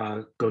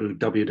 Go to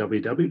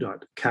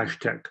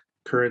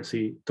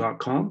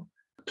www.cashtechcurrency.com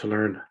to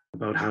learn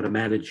about how to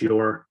manage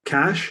your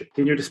cash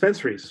in your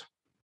dispensaries.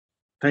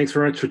 Thanks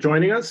very much for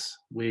joining us.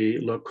 We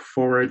look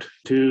forward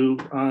to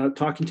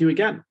talking to you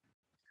again.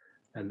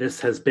 And this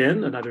has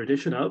been another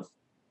edition of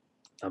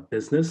A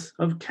Business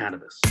of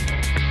Cannabis.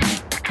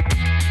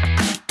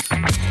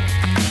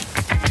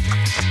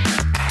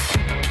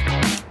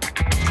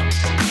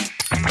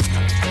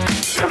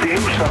 The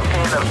use of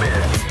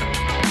cannabis.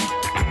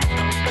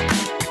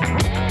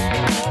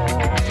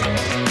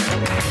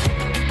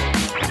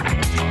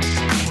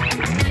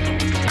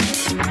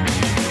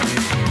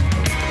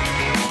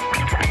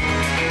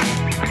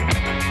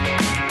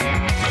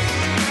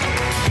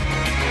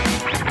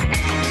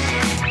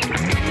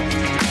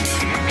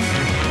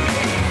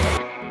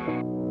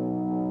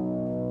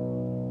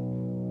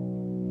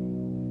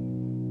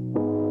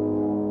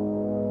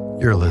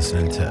 You're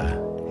listening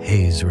to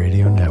Hayes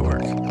Radio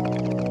Network,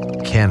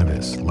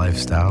 Cannabis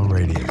Lifestyle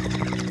Radio.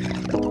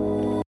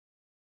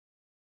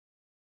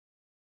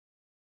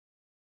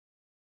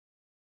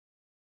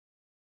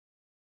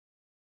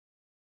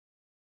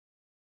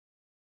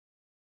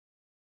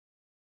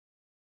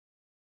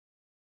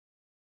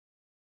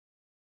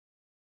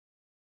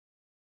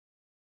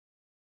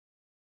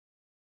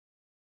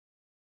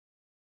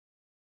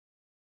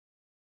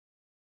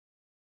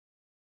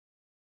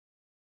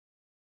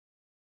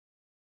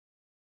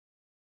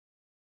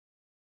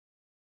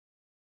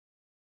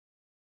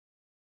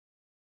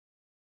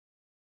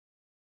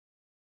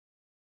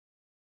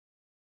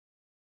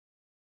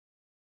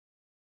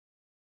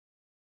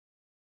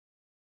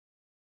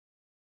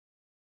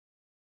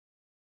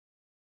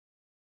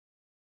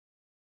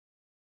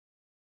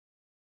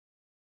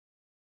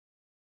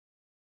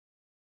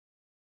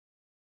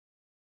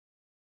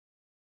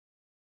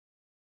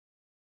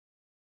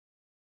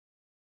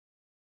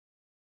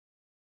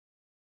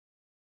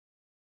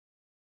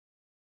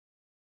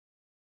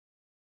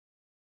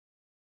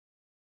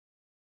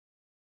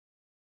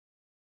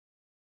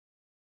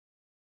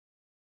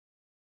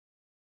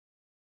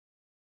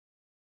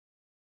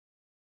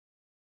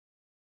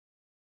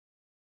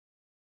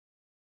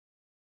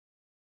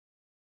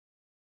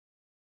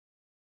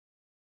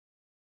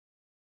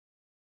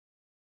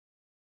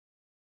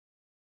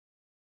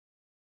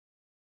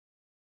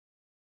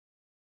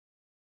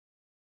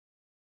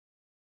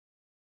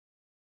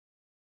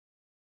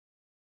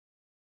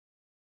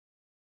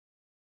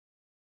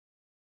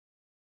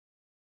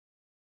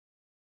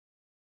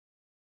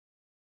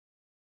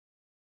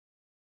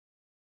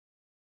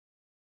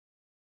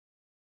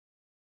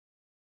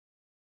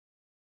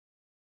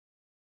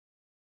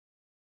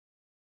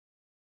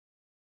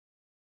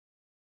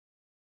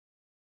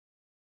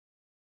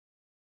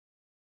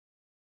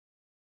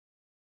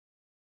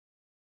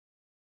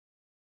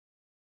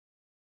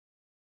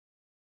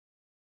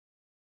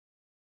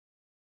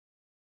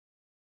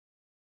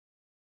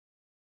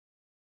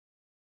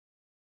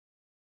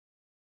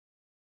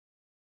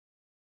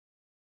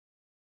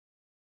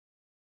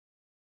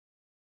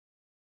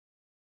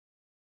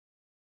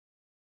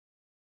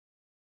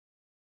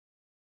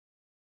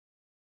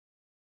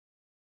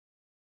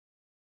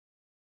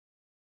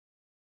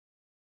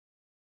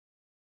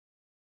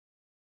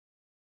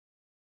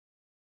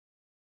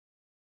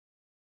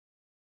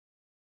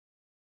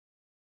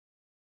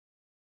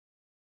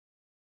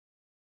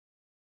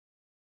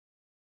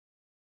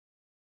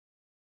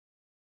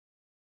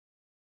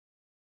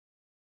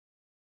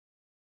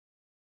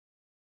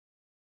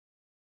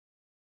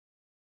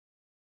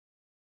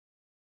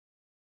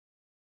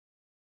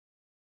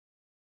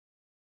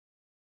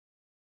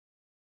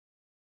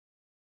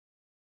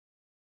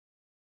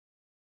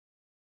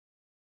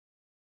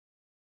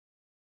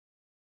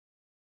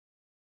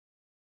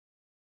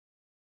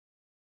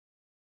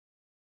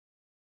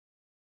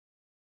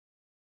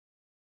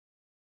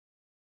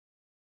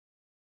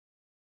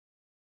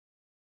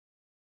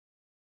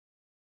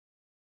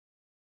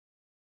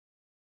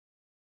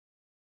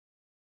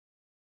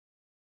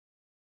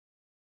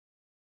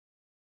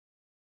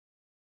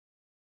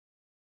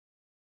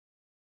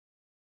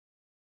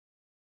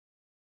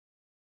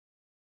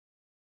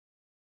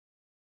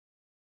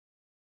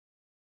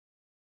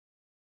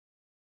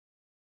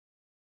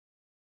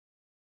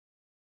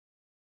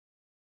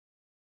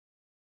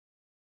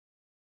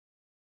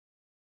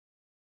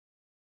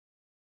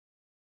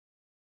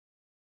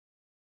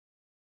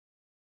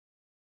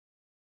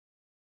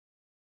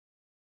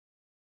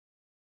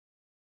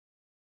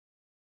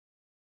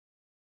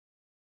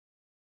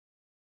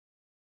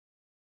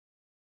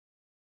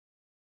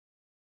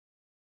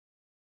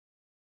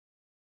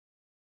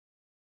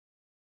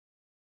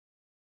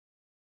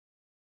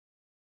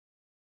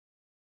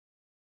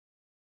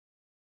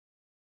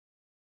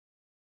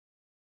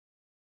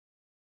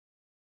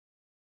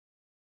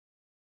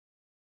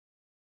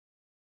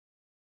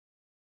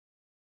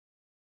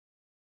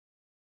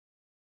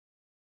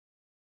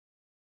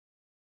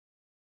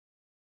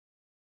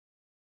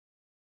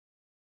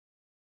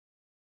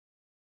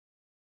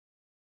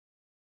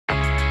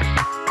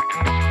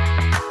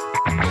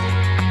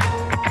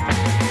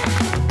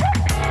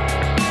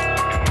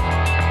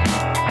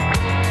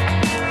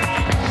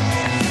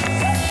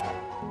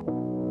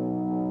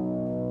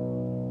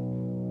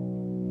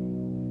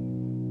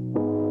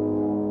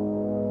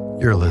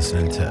 You're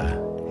listening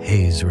to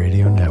Hayes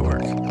Radio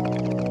Network,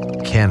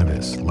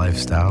 Cannabis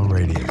Lifestyle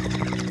Radio.